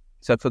English.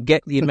 So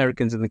forget the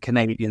Americans and the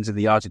Canadians and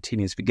the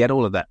Argentinians, forget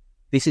all of that.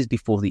 This is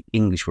before the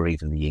English were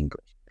even the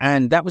English.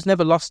 And that was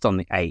never lost on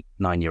the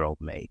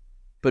 8-9-year-old me.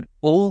 But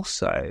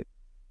also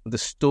the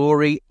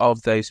story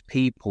of those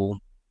people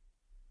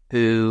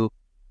who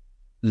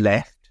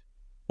left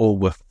or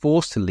were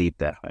forced to leave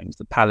their homes,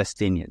 the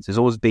Palestinians, has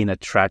always been a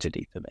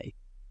tragedy for me.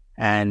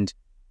 And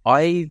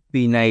I've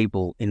been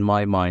able, in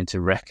my mind,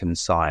 to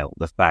reconcile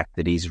the fact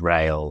that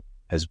Israel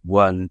has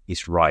won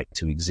its right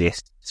to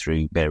exist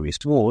through various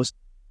wars.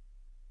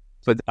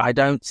 But I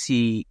don't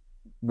see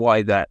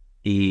why that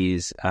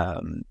is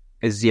a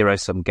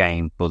zero-sum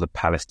game for the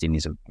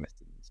Palestinians and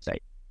Palestinian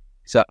state.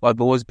 So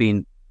I've always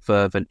been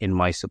fervent in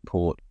my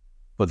support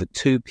for the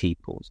two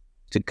peoples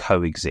to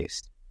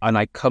coexist. And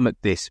I come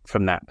at this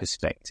from that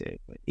perspective.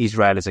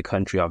 Israel is a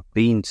country I've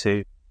been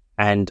to,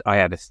 and I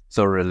had a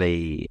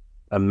thoroughly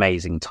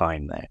amazing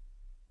time there.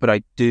 But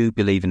I do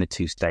believe in a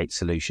two-state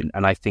solution.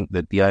 And I think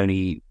that the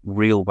only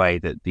real way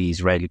that the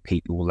Israeli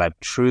people will have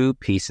true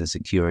peace and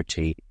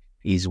security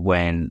is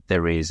when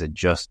there is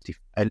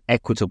an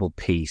equitable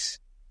peace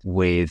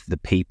with the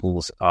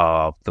peoples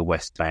of the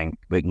West Bank.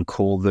 We can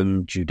call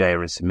them Judea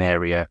and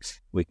Samaria,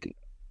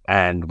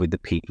 and with the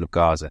people of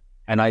Gaza.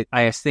 And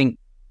I think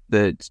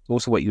that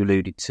also what you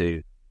alluded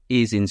to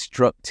is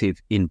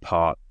instructive in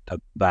part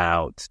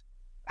about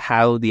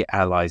how the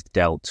Allies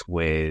dealt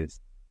with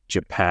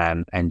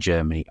Japan and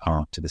Germany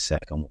after the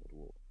Second World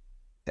War.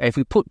 If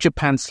we put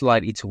Japan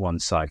slightly to one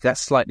side,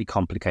 that's slightly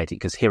complicated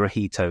because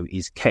Hirohito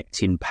is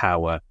kept in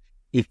power,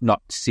 if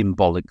not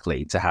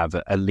symbolically, to have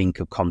a link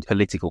of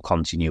political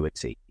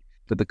continuity.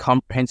 But the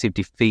comprehensive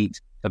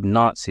defeat of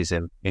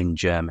Nazism in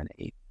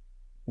Germany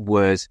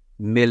was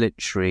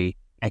military,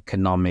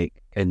 economic,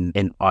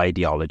 and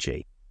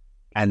ideology.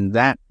 And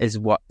that is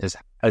what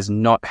has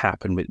not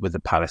happened with the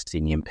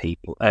Palestinian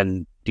people.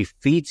 And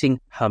defeating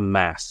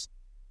Hamas,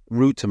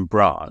 root and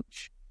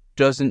branch,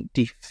 doesn't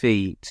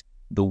defeat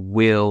the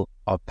will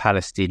of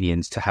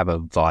Palestinians to have a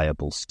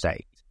viable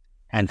state.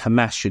 And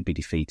Hamas should be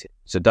defeated.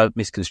 So don't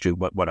misconstrue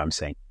what I'm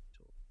saying.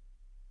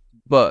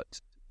 But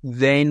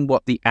then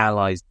what the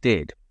Allies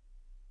did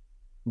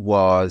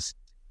was,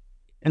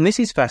 and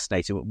this is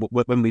fascinating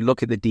when we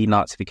look at the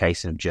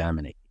denazification of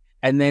Germany,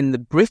 and then the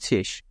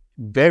British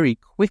very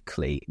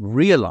quickly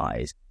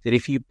realized that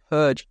if you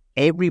purge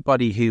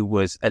everybody who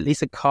was at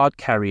least a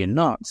card-carrying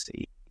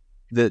Nazi,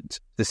 that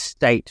the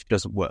state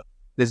doesn't work.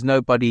 There's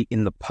nobody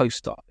in the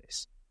post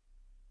office.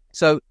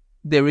 So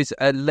there is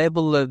a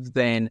level of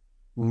then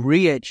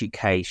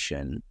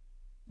re-education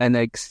and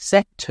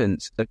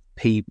acceptance of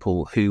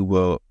people who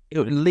were,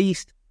 at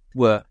least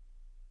were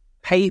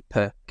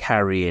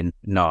paper-carrying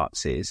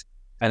Nazis,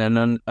 and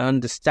an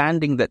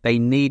understanding that they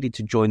needed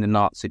to join the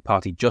Nazi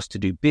party just to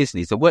do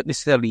business. They weren't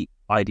necessarily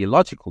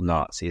ideological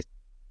Nazis,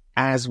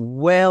 as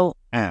well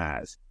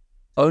as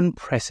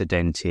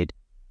unprecedented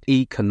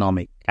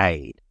economic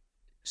aid.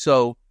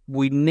 So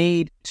we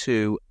need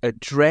to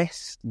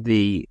address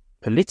the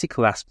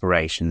political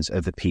aspirations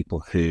of the people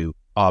who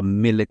are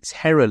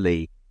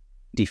militarily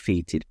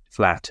defeated,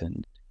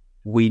 flattened.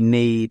 We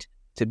need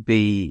to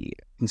be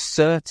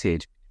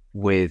concerted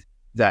with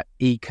that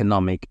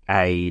economic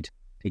aid,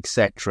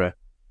 etc.,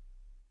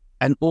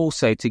 and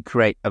also to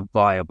create a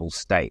viable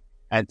state.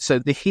 And so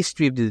the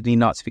history of the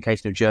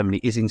denazification of Germany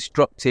is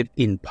instructive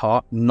in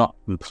part, not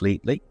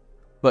completely.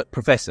 But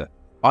Professor,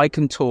 I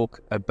can talk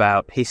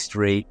about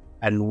history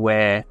and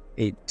where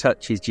it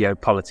touches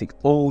geopolitics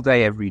all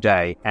day, every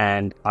day,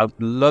 and I'd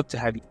love to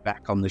have you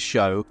back on the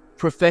show.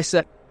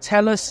 Professor,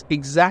 tell us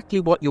exactly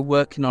what you're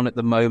working on at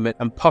the moment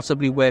and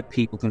possibly where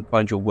people can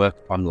find your work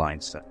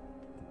online, sir.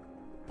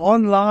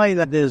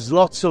 Online, there's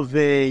lots of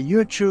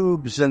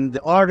YouTubes and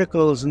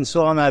articles and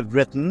so on I've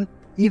written.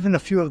 Even a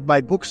few of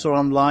my books are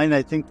online,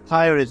 I think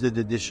pirated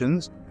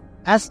editions.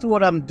 As to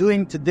what I'm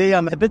doing today,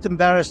 I'm a bit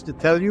embarrassed to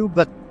tell you,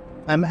 but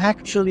I'm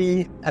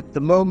actually, at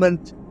the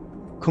moment,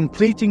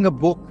 completing a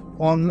book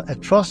on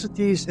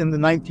atrocities in the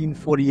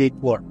 1948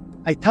 war.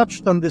 I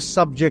touched on this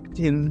subject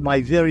in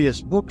my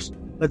various books,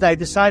 but I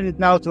decided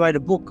now to write a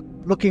book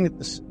looking at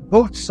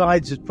both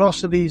sides'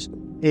 atrocities,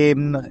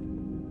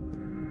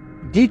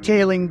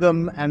 detailing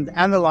them and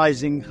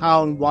analyzing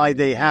how and why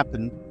they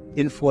happened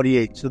in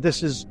 48. So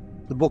this is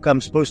the book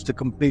I'm supposed to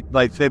complete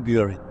by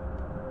February.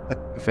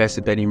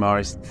 Professor Benny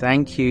Morris,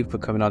 thank you for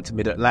coming on to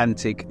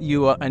Mid-Atlantic.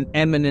 You are an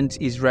eminent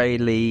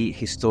Israeli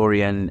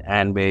historian,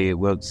 and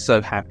we're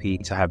so happy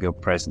to have your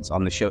presence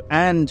on the show.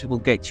 And we'll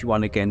get you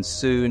on again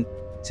soon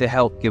to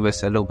help give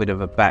us a little bit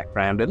of a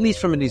background, at least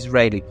from an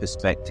Israeli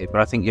perspective.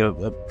 But I think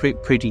you're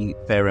pretty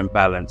fair and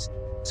balanced,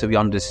 so we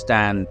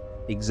understand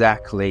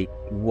exactly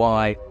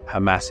why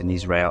Hamas and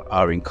Israel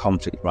are in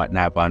conflict right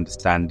now by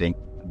understanding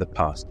the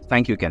past.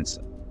 Thank you again,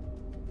 sir.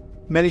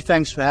 Many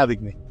thanks for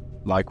having me.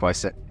 Likewise,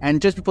 sir. And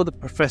just before the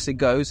professor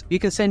goes, you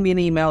can send me an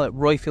email at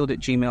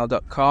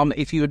royfield@gmail.com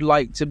if you would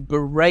like to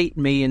berate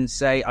me and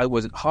say I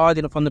wasn't hard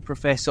enough on the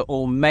professor,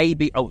 or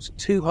maybe I was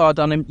too hard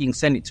on him. You can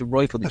send it to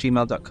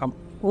royfield@gmail.com.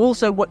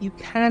 Also, what you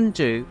can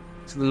do,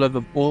 to the love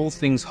of all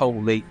things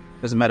holy,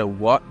 doesn't matter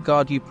what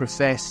God you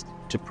profess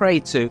to pray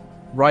to,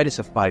 write us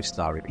a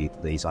 5-star review,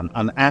 please,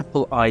 on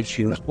Apple,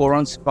 iTunes, or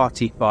on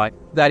Spotify.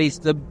 That is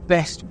the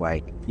best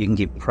way you can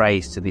give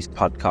praise to this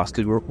podcast,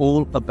 because we're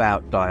all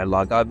about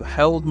dialogue. I've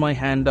held my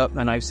hand up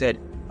and I've said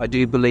I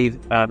do believe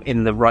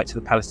in the rights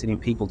of the Palestinian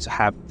people to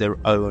have their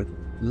own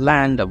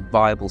land, a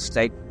viable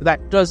state. But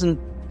that doesn't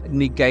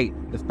negate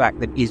the fact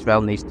that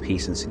Israel needs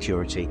peace and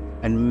security.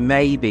 And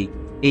maybe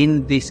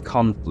in this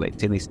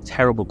conflict, in this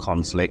terrible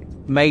conflict,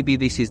 maybe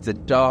this is the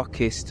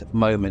darkest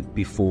moment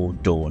before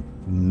dawn.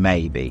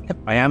 Maybe.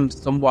 I am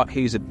someone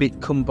who's a bit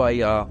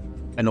kumbaya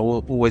and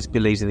always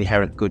believes in the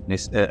inherent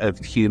goodness of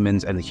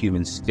humans and the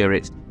human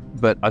spirit,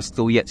 but I've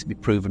still yet to be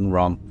proven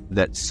wrong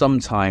that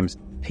sometimes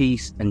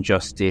peace and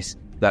justice,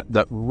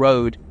 that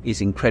road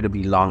is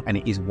incredibly long and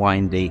it is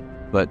windy,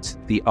 but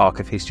the arc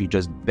of history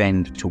does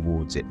bend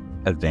towards it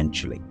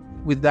eventually.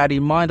 With that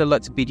in mind, I'd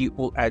like to bid you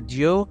all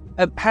adieu.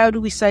 How do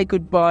we say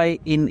goodbye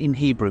in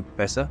Hebrew,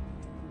 Professor?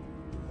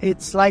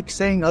 It's like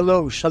saying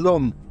hello,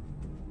 shalom.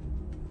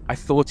 I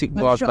thought it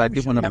was, but I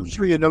didn't want to... I'm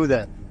sure you know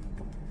that.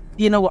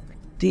 You know what? I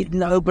did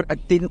know, but I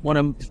didn't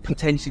want to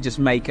potentially just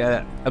make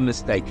a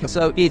mistake.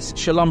 So it's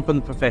shalom from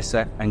the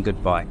professor and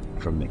goodbye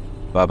from me.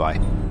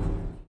 Bye-bye.